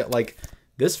box set. Like,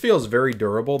 this feels very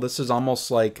durable. This is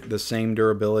almost like the same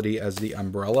durability as the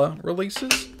Umbrella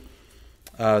releases.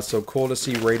 So cool to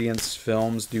see Radiance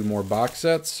Films do more box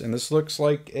sets. And this looks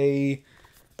like a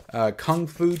Kung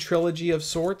Fu trilogy of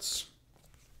sorts.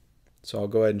 So I'll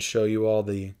go ahead and show you all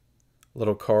the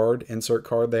little insert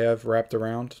card they have wrapped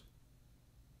around.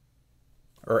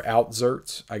 Or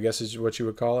outzerts, I guess is what you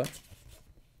would call it.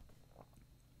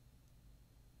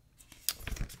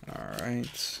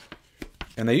 Alright.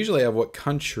 And they usually have what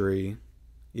country.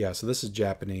 Yeah, so this is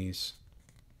Japanese.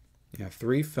 Yeah,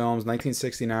 3 films,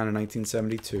 1969 and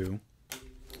 1972.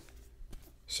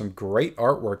 Some great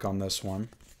artwork on this one.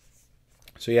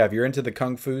 So yeah, if you're into the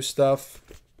Kung Fu stuff,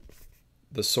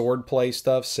 the sword play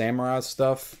stuff, samurai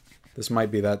stuff, this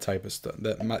might be that type of stuff.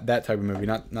 That type of movie,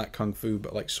 not Kung Fu,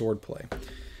 but like sword play.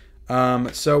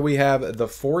 So we have The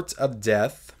Fort of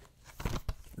Death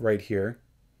right here.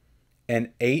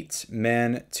 And 8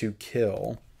 Men to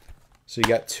Kill. So you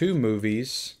got 2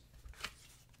 movies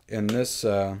in this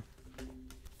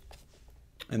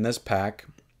pack,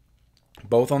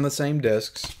 both on the same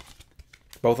discs,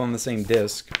 both on the same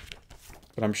disc.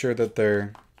 But I'm sure that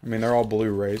they're all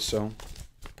Blu-rays, so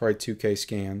probably 2K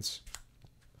scans.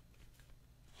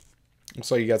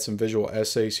 Looks like you got some visual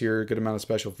essays here, good amount of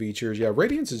special features. Yeah,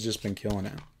 Radiance has just been killing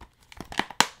it.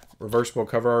 Reversible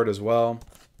cover art as well.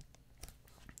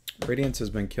 Radiance has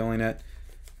been killing it.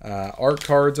 Art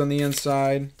cards on the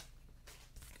inside.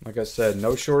 Like I said,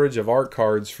 no shortage of art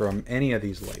cards from any of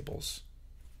these labels.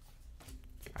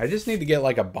 I just need to get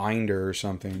like a binder or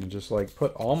something and just like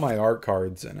put all my art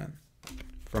cards in it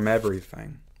from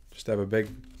everything. Just have a big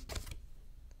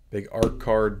art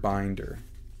card binder.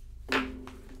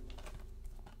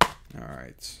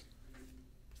 Alright.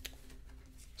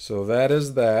 So that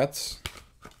is that.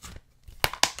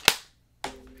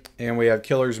 And we have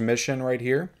Killer's Mission right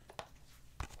here.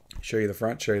 Show you the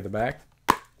front, show you the back.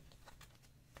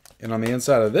 And on the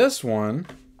inside of this one,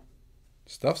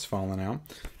 stuff's falling out.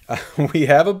 We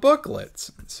have a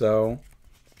booklet. So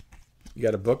you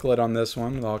got a booklet on this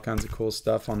one with all kinds of cool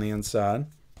stuff on the inside.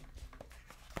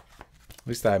 At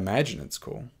least I imagine it's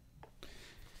cool.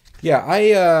 Yeah,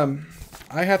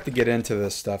 I have to get into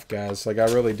this stuff, guys. Like, I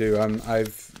really do.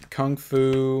 I've Kung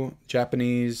Fu,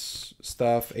 Japanese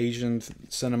stuff, Asian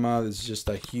cinema is just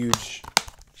a huge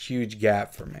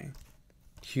gap for me.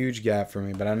 Huge gap for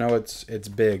me, but I know it's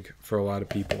big for a lot of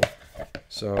people.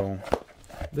 So,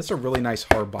 this is a really nice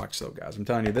hard box, though, guys. I'm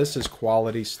telling you, this is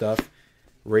quality stuff.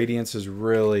 Radiance is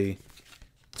really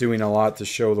doing a lot to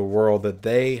show the world that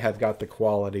they have got the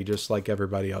quality just like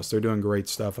everybody else. They're doing great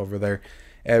stuff over there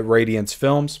at Radiance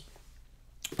Films.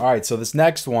 All right, so this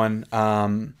next one,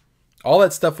 all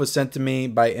that stuff was sent to me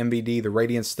by MVD, the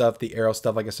Radiance stuff, the Arrow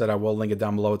stuff. Like I said, I will link it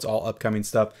down below. It's all upcoming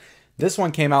stuff. This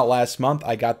one came out last month.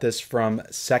 I got this from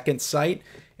Second Sight,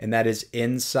 and that is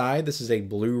Inside. This is a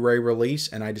Blu-ray release,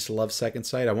 and I just love Second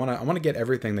Sight. I want to get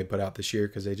everything they put out this year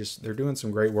because they're doing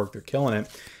some great work. They're killing it,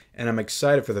 and I'm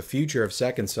excited for the future of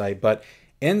Second Sight. But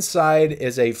Inside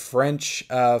is a French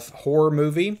horror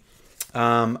movie.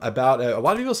 About a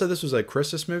lot of people said this was a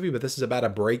Christmas movie, but this is about a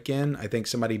break-in. I think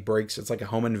somebody breaks. It's like a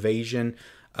home invasion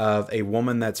of a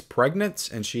woman that's pregnant,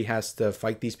 and she has to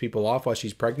fight these people off while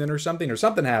she's pregnant, or something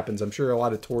happens. I'm sure a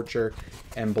lot of torture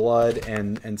and blood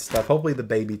and stuff. Hopefully the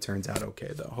baby turns out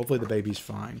okay, though. Hopefully the baby's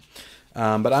fine.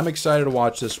 But I'm excited to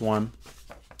watch this one.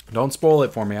 Don't spoil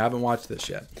it for me. I haven't watched this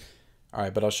yet. All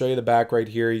right, but I'll show you the back right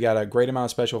here. You got a great amount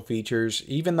of special features.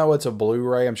 Even though it's a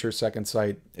Blu-ray, I'm sure Second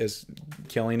Sight is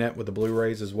killing it with the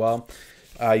Blu-rays as well.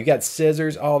 You got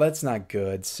scissors. Oh, that's not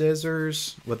good.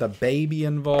 Scissors with a baby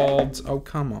involved. Oh,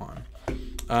 come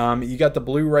on. You got the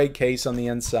Blu-ray case on the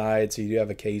inside, so you do have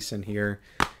a case in here.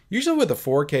 Usually with the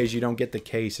 4Ks, you don't get the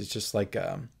case. It's just like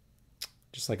a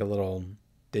little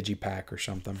digipack or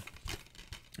something.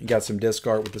 You got some disc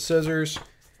art with the scissors.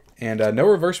 And no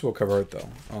reversible cover art, though,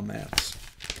 on that.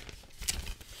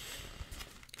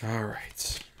 All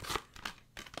right.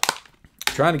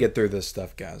 Trying to get through this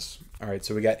stuff, guys. All right,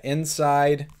 so we got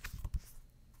inside.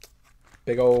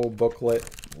 Big old booklet.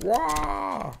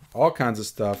 Wow! All kinds of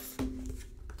stuff.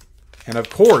 And,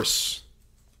 of course,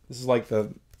 this is like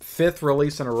the 5th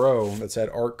release in a row that's had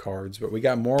art cards. But we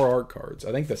got more art cards.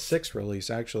 I think the 6th release,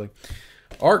 actually.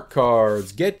 Art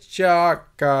cards. Get your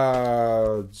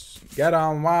cards. Get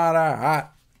on water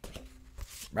hot.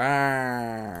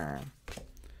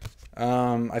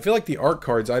 I feel like the art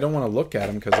cards, I don't want to look at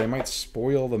them because they might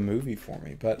spoil the movie for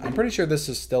me. But I'm pretty sure this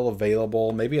is still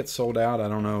available. Maybe it's sold out. I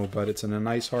don't know. But it's in a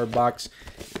nice hard box.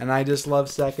 And I just love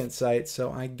Second Sight.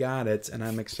 So I got it. And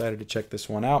I'm excited to check this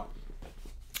one out.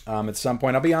 At some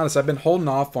point. I'll be honest. I've been holding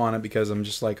off on it because I'm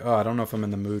just like, oh, I don't know if I'm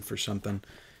in the mood for something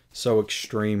so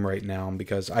extreme right now,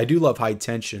 because I do love High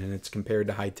Tension and it's compared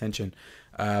to High Tension,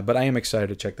 but I am excited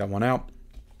to check that one out.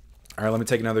 All right, let me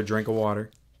take another drink of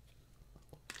water.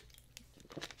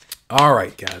 All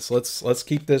right, guys, let's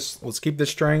keep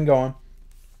this train going.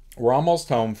 We're almost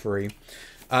home free.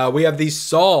 We have the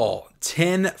Saw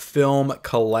 10 film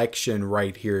collection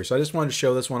right here. So I just wanted to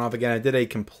show this one off again. I did a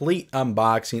complete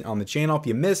unboxing on the channel. If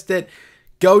you missed it,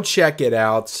 go check it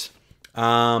out.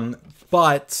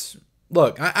 But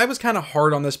look, I was kind of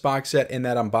hard on this box set in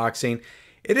that unboxing.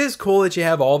 It is cool that you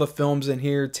have all the films in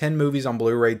here, 10 movies on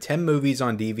Blu-ray, 10 movies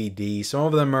on DVD. Some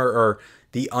of them are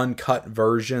the uncut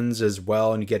versions as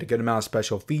well, and you get a good amount of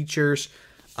special features.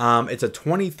 It's a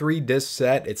 23 disc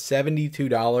set. It's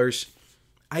 $72.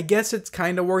 I guess it's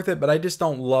kind of worth it, but I just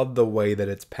don't love the way that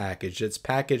it's packaged. It's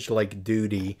packaged like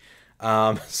duty.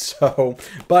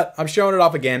 But I'm showing it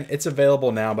off again. It's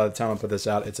available now. By the time I put this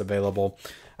out, it's available.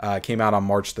 Came out on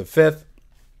March the 5th.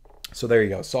 So there you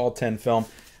go. Saw 10 film.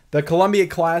 The Columbia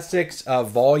Classics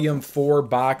Volume 4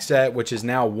 box set, which is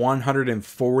now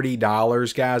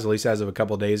 $140, guys. At least as of a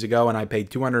couple of days ago. And I paid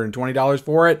 $220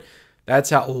 for it. That's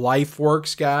how life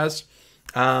works, guys.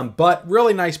 But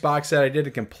really nice box set. I did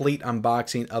a complete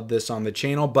unboxing of this on the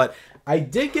channel. But I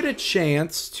did get a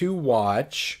chance to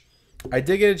watch...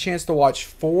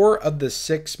 4 of the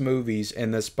 6 movies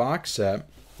in this box set.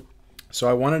 So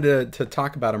I wanted to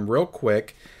talk about them real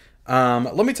quick.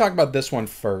 Let me talk about this one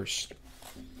first,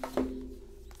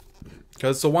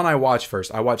 because it's the one I watched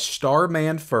first. I watched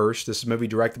Starman first. This is a movie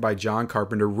directed by John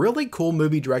Carpenter. Really cool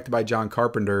movie directed by John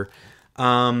Carpenter.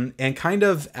 And kind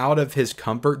of out of his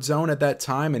comfort zone at that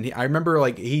time. And I remember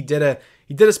like he did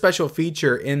a special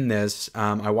feature in this.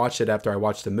 I watched it after I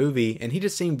watched the movie, and he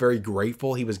just seemed very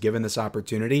grateful he was given this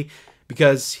opportunity,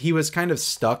 because he was kind of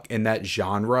stuck in that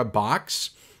genre box.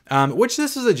 Which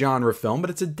this is a genre film, but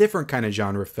it's a different kind of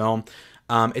genre film.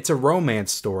 It's a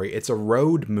romance story. It's a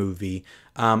road movie.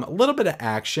 A little bit of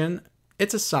action.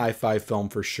 It's a sci-fi film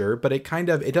for sure, but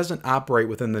it doesn't operate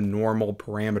within the normal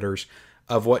parameters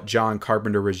of what John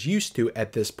Carpenter was used to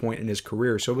at this point in his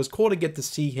career. So it was cool to get to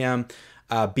see him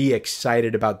be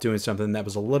excited about doing something that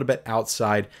was a little bit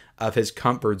outside of his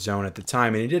comfort zone at the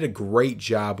time. And he did a great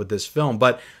job with this film.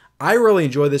 But I really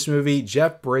enjoyed this movie.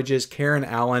 Jeff Bridges, Karen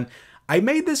Allen. I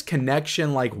made this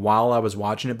connection like while I was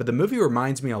watching it, but the movie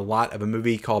reminds me a lot of a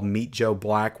movie called Meet Joe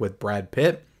Black with Brad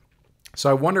Pitt. So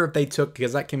I wonder if they took,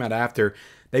 because that came out after,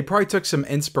 they probably took some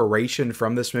inspiration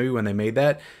from this movie when they made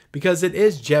that, because it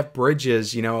is Jeff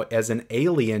Bridges, you know, as an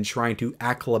alien trying to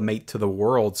acclimate to the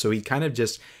world. So he kind of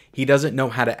just, he doesn't know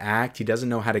how to act. He doesn't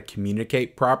know how to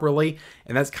communicate properly.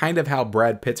 And that's kind of how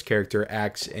Brad Pitt's character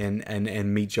acts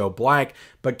in Meet Joe Black.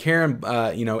 But Karen,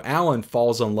 Allen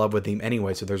falls in love with him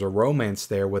anyway. So there's a romance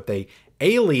there with a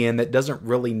alien that doesn't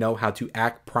really know how to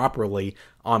act properly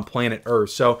on planet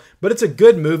Earth. But it's a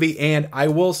good movie. And I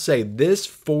will say this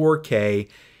 4K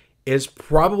is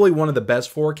probably one of the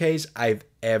best 4Ks I've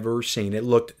ever seen. It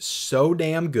looked so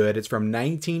damn good. It's from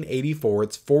 1984.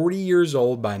 It's 40 years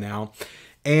old by now.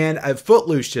 And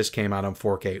Footloose just came out on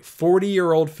 4K.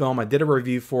 40-year-old film. I did a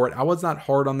review for it. I was not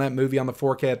hard on that movie on the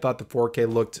 4K. I thought the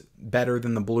 4K looked better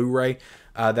than the Blu-ray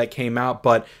that came out.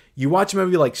 But you watch a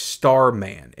movie like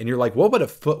Starman, and you're like, what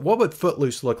would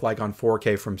Footloose look like on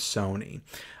 4K from Sony?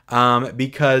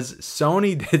 Because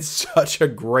Sony did such a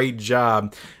great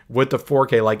job with the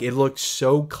 4K. Like, it looked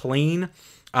so clean,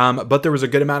 but there was a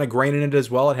good amount of grain in it as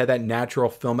well. It had that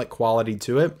natural filmic quality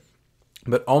to it.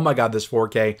 But oh my God, this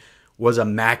 4K was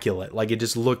immaculate. Like, it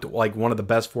just looked like one of the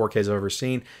best 4Ks I've ever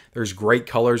seen. There's great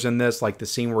colors in this, like the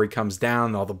scene where he comes down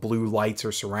and all the blue lights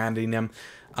are surrounding him.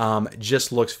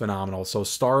 Just looks phenomenal. So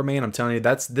Starman, I'm telling you,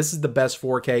 this is the best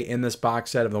 4K in this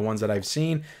box set of the ones that I've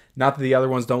seen. Not that the other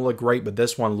ones don't look great, but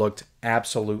this one looked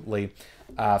absolutely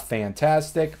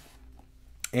fantastic.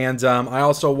 And I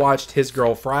also watched His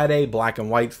Girl Friday, black and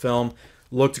white film.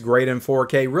 Looked great in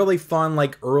 4K. Really fun,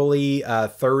 like early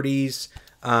 30s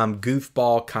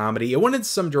goofball comedy. It went in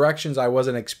some directions I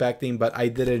wasn't expecting, but I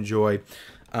did enjoy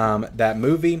that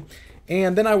movie.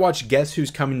 And then I watched Guess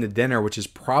Who's Coming to Dinner, which is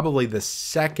probably the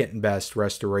second best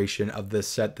restoration of this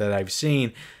set that I've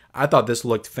seen. I thought this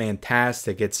looked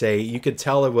fantastic. You could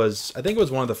tell it was, I think it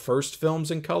was one of the first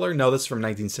films in color. No, this is from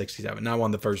 1967, not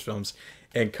one of the first films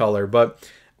in color. But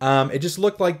it just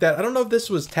looked like that. I don't know if this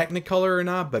was Technicolor or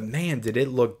not, but man, did it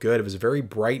look good. It was very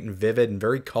bright and vivid and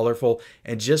very colorful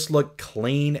and just looked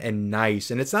clean and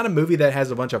nice. And it's not a movie that has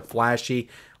a bunch of flashy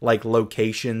like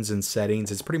locations and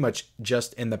settings. It's pretty much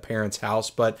just in the parents' house.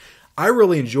 But I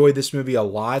really enjoyed this movie a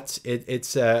lot.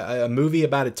 It's a movie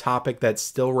about a topic that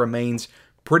still remains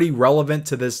pretty relevant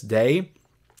to this day.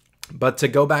 But to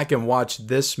go back and watch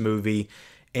this movie,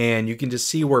 and you can just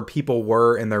see where people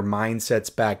were in their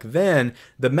mindsets back then.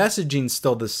 The messaging's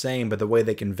still the same, but the way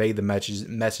they convey the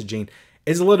messaging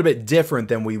is a little bit different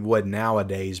than we would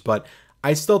nowadays. But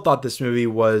I still thought this movie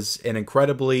was an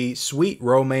incredibly sweet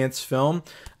romance film,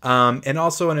 and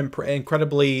also an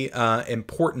incredibly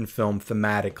important film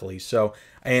thematically. So,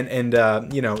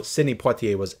 you know, Sidney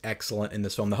Poitier was excellent in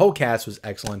this film. The whole cast was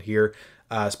excellent here.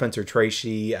 Spencer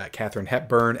Tracy, Katharine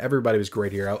Hepburn, everybody was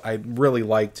great here. I really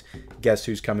liked Guess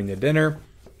Who's Coming to Dinner.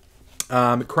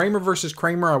 Kramer versus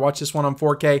Kramer, I watched this one on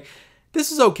 4K.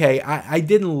 This is okay. I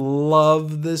didn't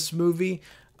love this movie.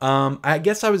 I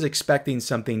guess I was expecting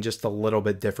something just a little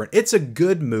bit different. It's a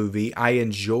good movie. I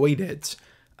enjoyed it.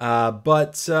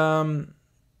 But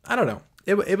I don't know.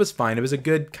 It was fine. It was a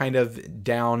good kind of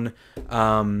down,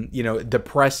 you know,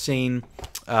 depressing,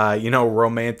 you know,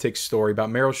 romantic story about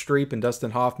Meryl Streep and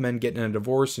Dustin Hoffman getting a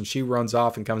divorce, and she runs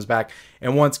off and comes back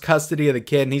and wants custody of the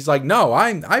kid. And he's like, no,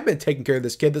 I've been taking care of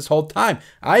this kid this whole time.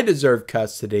 I deserve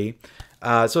custody.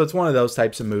 So it's one of those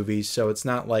types of movies. So it's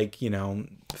not like, you know,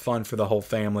 fun for the whole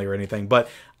family or anything. But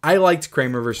I liked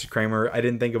Kramer versus Kramer. I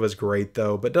didn't think it was great,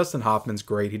 though. But Dustin Hoffman's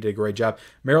great. He did a great job.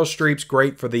 Meryl Streep's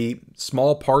great for the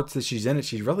small parts that she's in it.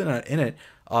 She's really not in it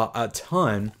a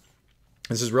ton.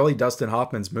 This is really Dustin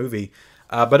Hoffman's movie.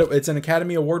 But it's an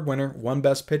Academy Award winner. Won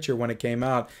Best Picture when it came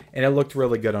out. And it looked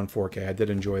really good on 4K. I did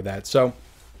enjoy that. So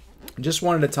just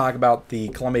wanted to talk about the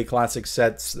Columbia Classic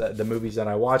sets, the movies that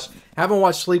I watched. Haven't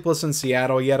watched Sleepless in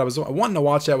Seattle yet. I was wanting to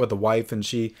watch that with the wife, and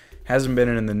she hasn't been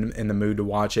in the mood to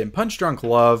watch it. And Punch Drunk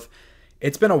Love,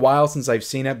 it's been a while since I've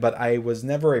seen it, but I was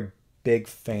never a big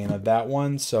fan of that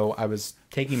one, so I was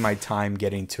taking my time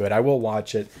getting to it. I will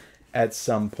watch it at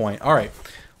some point. All right,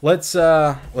 let's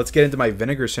get into my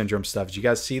Vinegar Syndrome stuff. Did you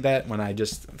guys see that when I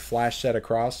just flashed that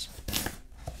across?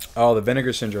 Oh, the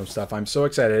Vinegar Syndrome stuff. I'm so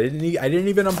excited. I didn't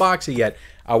even unbox it yet.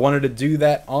 I wanted to do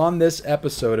that on this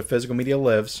episode of Physical Media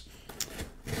Lives.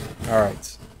 All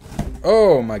right.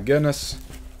 Oh, my goodness.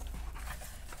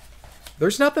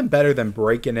 There's nothing better than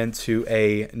breaking into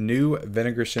a new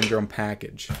Vinegar Syndrome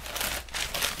package.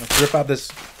 Let's rip out this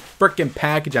freaking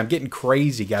package. I'm getting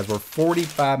crazy, guys. We're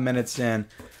 45 minutes in,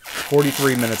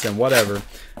 43 minutes in, whatever,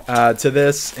 to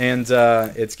this, and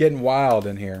it's getting wild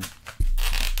in here.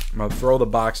 I'm going to throw the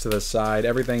box to the side.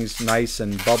 Everything's nice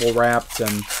and bubble wrapped,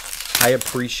 and I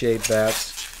appreciate that.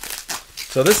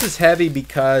 So this is heavy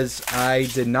because I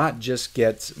did not just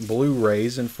get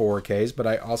Blu-rays and 4Ks, but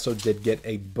I also did get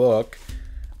a book.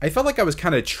 I felt like I was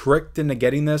kind of tricked into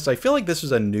getting this. I feel like this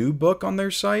was a new book on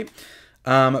their site,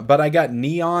 but I got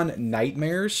Neon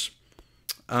Nightmares.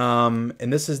 And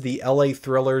this is the LA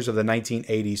thrillers of the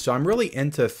 1980s. So I'm really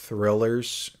into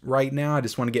thrillers right now. I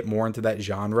just want to get more into that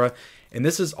genre. And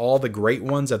this is all the great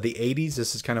ones of the 80s.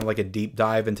 This is kind of like a deep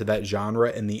dive into that genre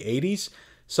in the 80s.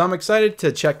 So I'm excited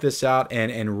to check this out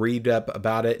and read up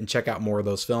about it and check out more of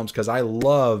those films, because I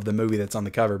love the movie that's on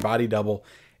the cover. Body Double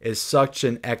is such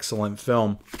an excellent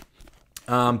film.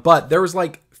 But there was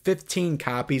like 15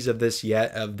 copies of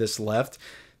this left.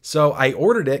 So I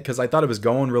ordered it because I thought it was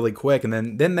going really quick, and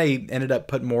then they ended up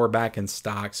putting more back in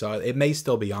stock. So it may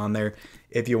still be on there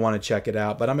if you want to check it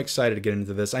out. But I'm excited to get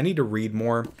into this. I need to read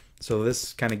more, so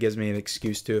this kind of gives me an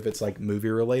excuse to, if it's like movie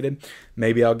related,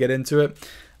 maybe I'll get into it.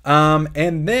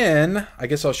 And then I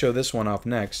guess I'll show this one off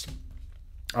next.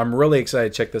 I'm really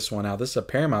excited to check this one out. This is a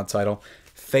Paramount title,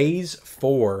 Phase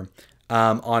 4.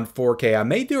 On 4K. I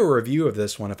may do a review of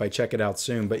this one if I check it out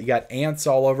soon, but you got ants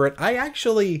all over it. I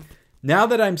actually, now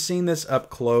that I'm seeing this up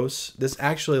close, this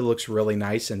actually looks really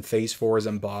nice, and Phase 4 is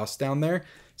embossed down there,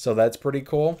 so that's pretty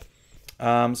cool.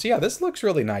 So yeah, this looks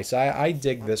really nice. I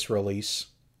dig this release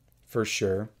for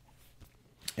sure.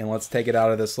 And let's take it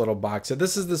out of this little box. So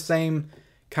this is the same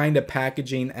kind of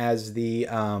packaging as the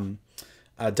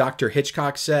Dr.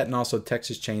 Hitchcock set and also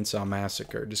Texas Chainsaw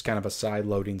Massacre, just kind of a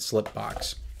side-loading slip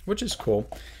box, which is cool.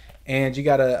 And you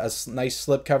got a nice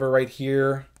slip cover right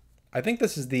here. I think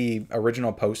this is the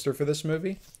original poster for this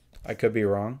movie. I could be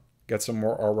wrong. Got some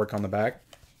more artwork on the back.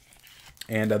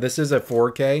 And this is a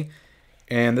 4K.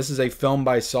 And this is a film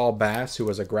by Saul Bass, who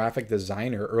was a graphic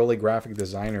designer, early graphic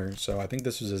designer. So I think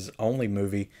this was his only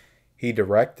movie he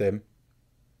directed.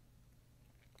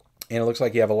 And it looks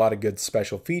like you have a lot of good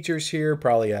special features here.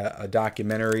 Probably a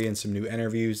documentary and some new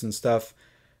interviews and stuff.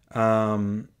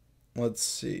 Let's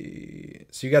see.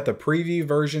 So you got the preview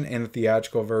version and the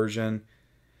theatrical version.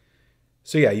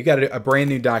 So yeah, you got a brand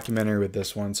new documentary with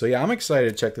this one. So yeah, I'm excited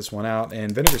to check this one out.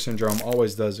 And Vinegar Syndrome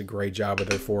always does a great job with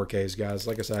their 4Ks, guys.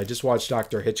 Like I said, I just watched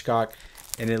Dr. Hitchcock,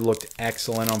 and it looked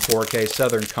excellent on 4K.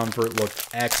 Southern Comfort looked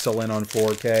excellent on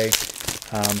 4K.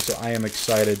 So I am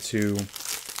excited to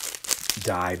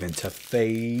dive into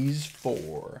Phase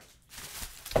 4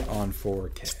 on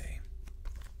 4K.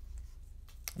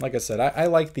 Like I said, I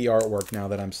like the artwork now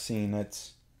that I'm seeing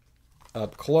it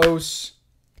up close.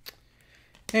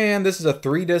 And this is a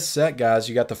 3-disc set, guys.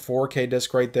 You got the 4K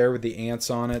disc right there with the ants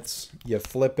on it. You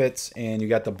flip it, and you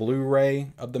got the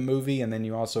Blu-ray of the movie, and then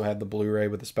you also have the Blu-ray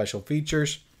with the special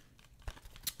features.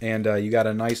 And you got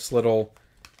a nice little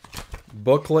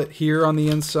booklet here on the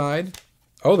inside.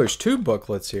 Oh, there's 2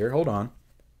 booklets here. Hold on.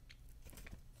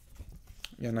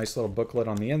 Yeah, a nice little booklet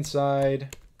on the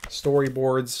inside.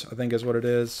 Storyboards, I think is what it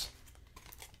is.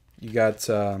 You got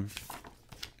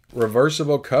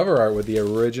reversible cover art with the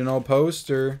original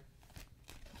poster.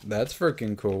 That's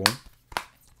freaking cool.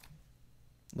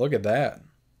 Look at that.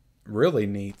 Really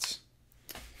neat.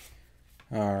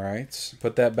 Alright,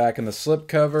 put that back in the slip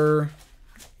cover.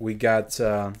 We got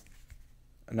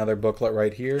another booklet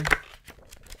right here.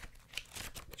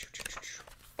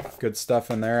 Good stuff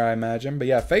in there, I imagine. But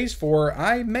yeah, Phase 4,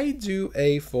 I may do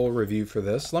a full review for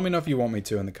this. Let me know if you want me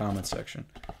to in the comments section.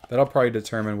 That'll probably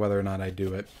determine whether or not I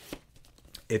do it,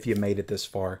 if you made it this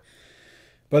far.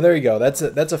 But there you go. That's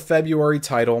a February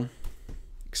title.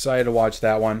 Excited to watch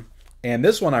that one. And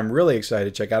this one I'm really excited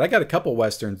to check out. I got a couple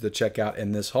Westerns to check out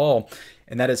in this haul,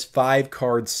 and that is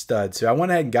 5-Card Stud. So I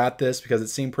went ahead and got this because it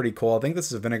seemed pretty cool. I think this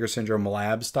is a Vinegar Syndrome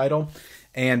Labs title.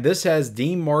 And this has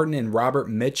Dean Martin and Robert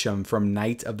Mitchum from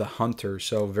Night of the Hunter.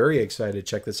 So very excited to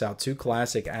check this out. 2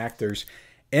 classic actors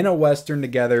in a Western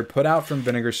together, put out from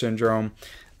Vinegar Syndrome.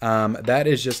 That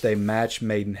is just a match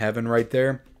made in heaven right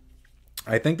there.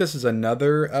 I think this is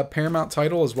another Paramount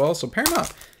title as well. So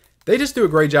Paramount, they just do a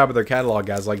great job with their catalog,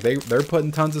 guys. Like they're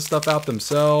putting tons of stuff out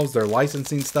themselves. They're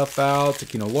licensing stuff out to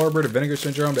Kino Lorber, to Vinegar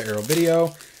Syndrome, to Arrow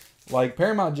Video. Like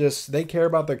Paramount, just they care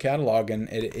about their catalog and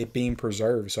it being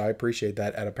preserved. So I appreciate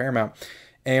that out of Paramount.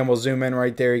 And we'll zoom in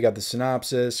right there. You got the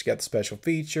synopsis, you got the special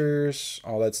features,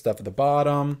 all that stuff at the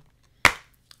bottom.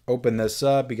 Open this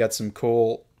up. You got some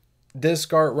cool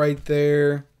disc art right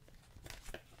there.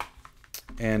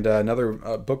 And another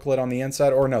booklet on the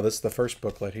inside. Or no, this is the first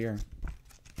booklet here.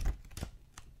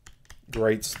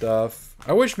 Great stuff.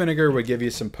 I wish Vinegar would give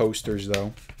you some posters,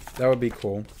 though. That would be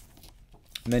cool.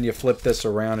 And then you flip this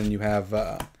around and you have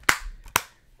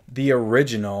the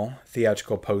original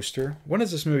theatrical poster. When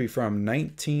is this movie from?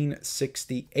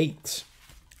 1968.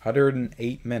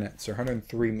 108 minutes or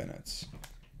 103 minutes.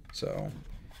 So,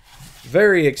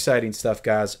 very exciting stuff,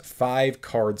 guys.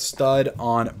 5-Card Stud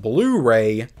on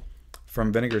Blu-ray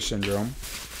from Vinegar Syndrome.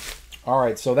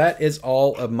 Alright, so that is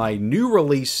all of my new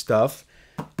release stuff.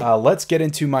 Let's get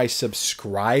into my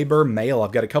subscriber mail.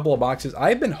 I've got a couple of boxes.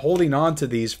 I've been holding on to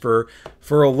these for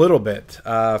a little bit,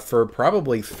 for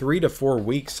probably 3 to 4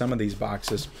 weeks, some of these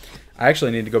boxes. I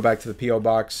actually need to go back to the P.O.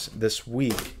 box this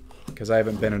week because I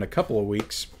haven't been in a couple of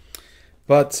weeks.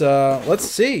 But let's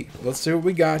see. Let's see what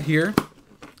we got here.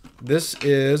 This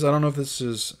is, I don't know if this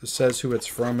says who it's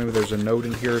from. Maybe there's a note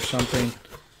in here or something.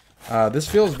 This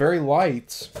feels very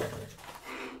light.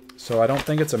 So I don't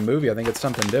think it's a movie. I think it's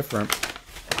something different.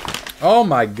 Oh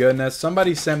my goodness.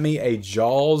 Somebody sent me a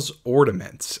Jaws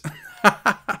ornament.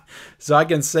 So I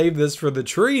can save this for the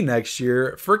tree next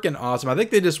year. Freaking awesome. I think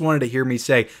they just wanted to hear me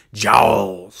say,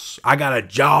 Jaws. I got a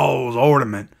Jaws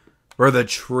ornament for the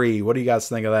tree. What do you guys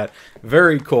think of that?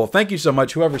 Very cool. Thank you so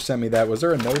much. Whoever sent me that. Was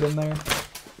there a note in there?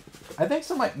 I think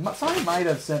somebody might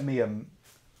have sent me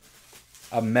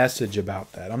a message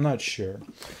about that. I'm not sure.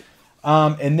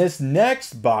 And this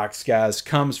next box, guys,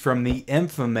 comes from the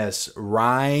infamous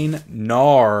Ryan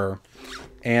Nar.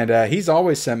 And he's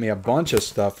always sent me a bunch of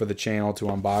stuff for the channel to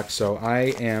unbox, so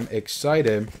I am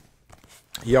excited.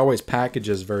 He always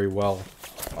packages very well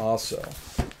also.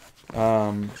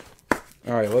 All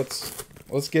right,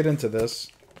 let's get into this.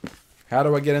 How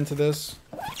do I get into this?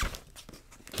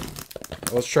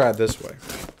 Let's try it this way.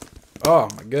 Oh,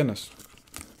 my goodness.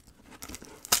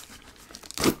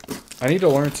 I need to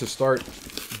learn to start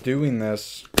doing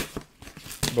this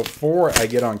before I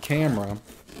get on camera.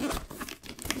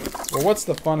 Well, what's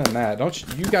the fun in that?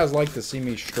 Don't you guys like to see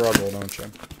me struggle, don't you?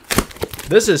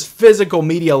 This is Physical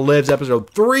Media Lives, episode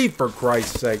 3, for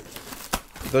Christ's sake.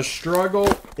 The struggle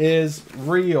is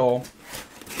real.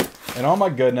 And oh my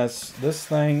goodness, this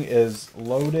thing is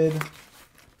loaded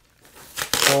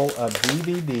full of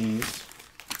DVDs.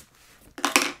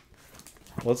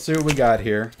 Let's see what we got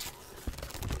here.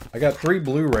 I got 3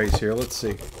 Blu-rays here. Let's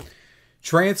see.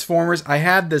 Transformers. I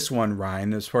had this one,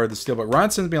 Ryan, as part of the steelbook.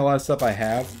 Ron sends me a lot of stuff I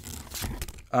have.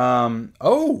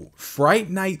 Oh, Fright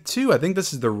Night 2. I think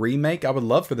this is the remake. I would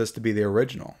love for this to be the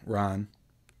original, Ron.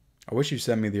 I wish you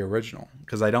sent me the original,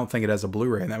 because I don't think it has a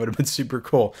Blu-ray, and that would have been super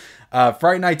cool.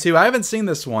 Fright Night 2. I haven't seen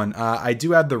this one. I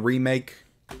do have the remake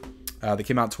that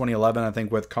came out in 2011, I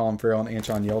think, with Colin Farrell and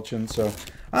Anton Yelchin. So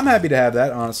I'm happy to have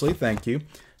that, honestly. Thank you.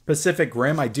 Pacific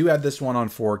Rim. I do have this one on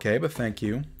 4K, but thank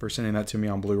you for sending that to me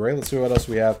on Blu-ray. Let's see what else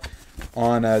we have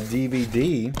on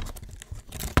DVD.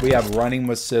 We have Running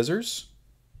with Scissors.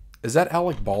 Is that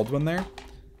Alec Baldwin there?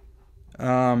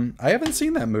 I haven't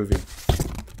seen that movie.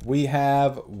 We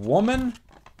have Woman,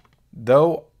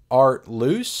 Thou Art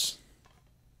Loose.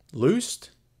 Loosed?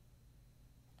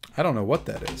 I don't know what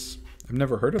that is. I've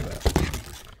never heard of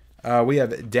that. We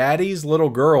have Daddy's Little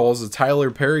Girls, a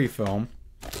Tyler Perry film.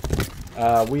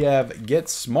 We have Get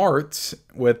Smart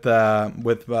with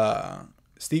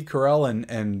Steve Carell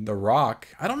and The Rock.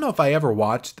 I don't know if I ever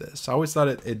watched this. I always thought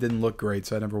it didn't look great,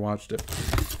 so I never watched it.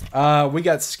 We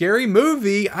got Scary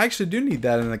Movie. I actually do need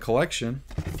that in the collection,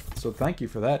 so thank you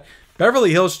for that.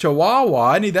 Beverly Hills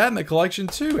Chihuahua. I need that in the collection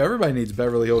too. Everybody needs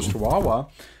Beverly Hills Chihuahua.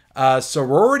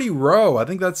 Sorority Row. I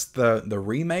think that's the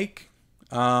remake.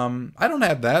 I don't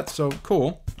have that, so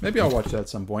cool. Maybe I'll watch that at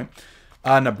some point.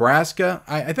 Nebraska.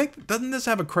 I think, doesn't this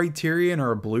have a Criterion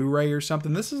or a Blu-ray or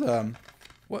something? This is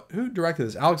who directed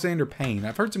this? Alexander Payne.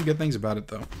 I've heard some good things about it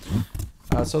though.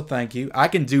 So thank you. I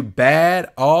Can Do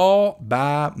Bad All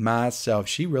by Myself.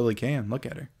 She really can. Look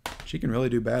at her. She can really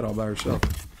do bad all by herself.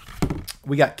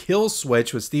 We got Kill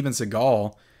Switch with Steven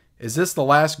Seagal. Is this the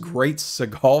last great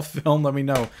Seagal film? Let me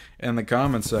know in the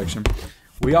comments section.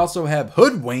 We also have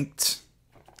Hoodwinked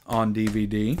on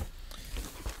DVD.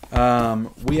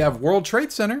 We have World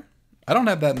Trade Center. I don't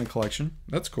have that in the collection.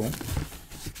 That's cool.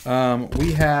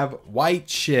 We have White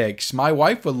Chicks. My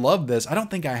wife would love this. I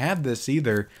don't think I have this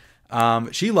either.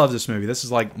 She loves this movie. This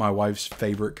is like my wife's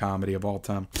favorite comedy of all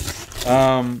time.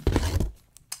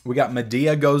 We got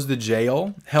Medea Goes to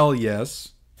Jail. Hell yes.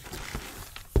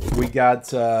 We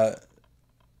got,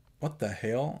 what the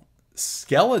hell?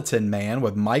 Skeleton Man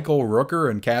with Michael Rooker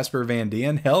and Casper Van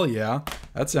Dien. Hell yeah.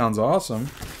 That sounds awesome.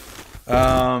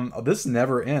 This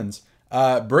never ends.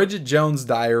 Bridget Jones'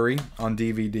 Diary on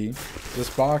DVD. This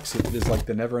box is like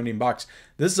the never-ending box.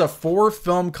 This is a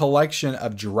 4-film collection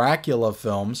of Dracula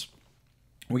films.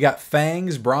 We got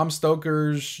Fangs, Bram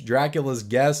Stoker's Dracula's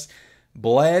Guest,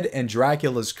 Bled, and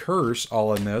Dracula's Curse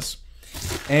all in this.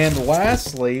 And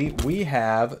lastly, we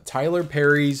have Tyler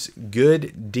Perry's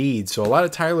Good Deed. So a lot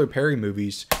of Tyler Perry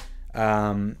movies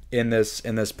in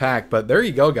this pack. But there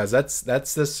you go, guys. That's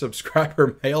this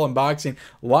subscriber mail unboxing.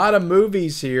 A lot of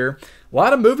movies here. A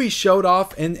lot of movies showed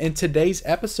off in today's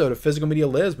episode of Physical Media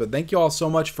Lives. But thank you all so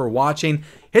much for watching.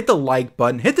 Hit the like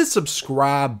button. Hit the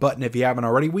subscribe button if you haven't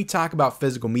already. We talk about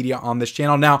physical media on this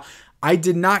channel. Now, I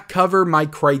did not cover my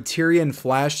Criterion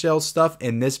flash sale stuff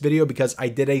in this video because I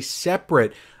did a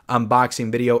separate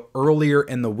unboxing video earlier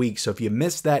in the week. So if you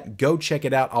missed that, go check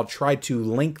it out. I'll try to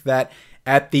link that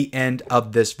at the end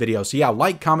of this video. So yeah,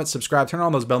 like, comment, subscribe, turn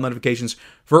on those bell notifications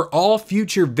for all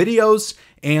future videos.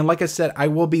 And like I said, I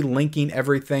will be linking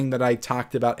everything that I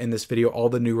talked about in this video, all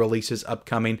the new releases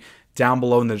upcoming down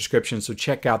below in the description. So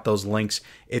check out those links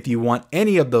if you want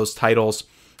any of those titles.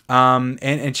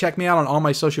 And check me out on all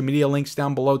my social media links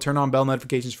down below. Turn on bell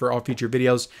notifications for all future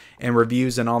videos and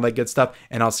reviews and all that good stuff.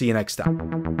 And I'll see you next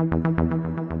time.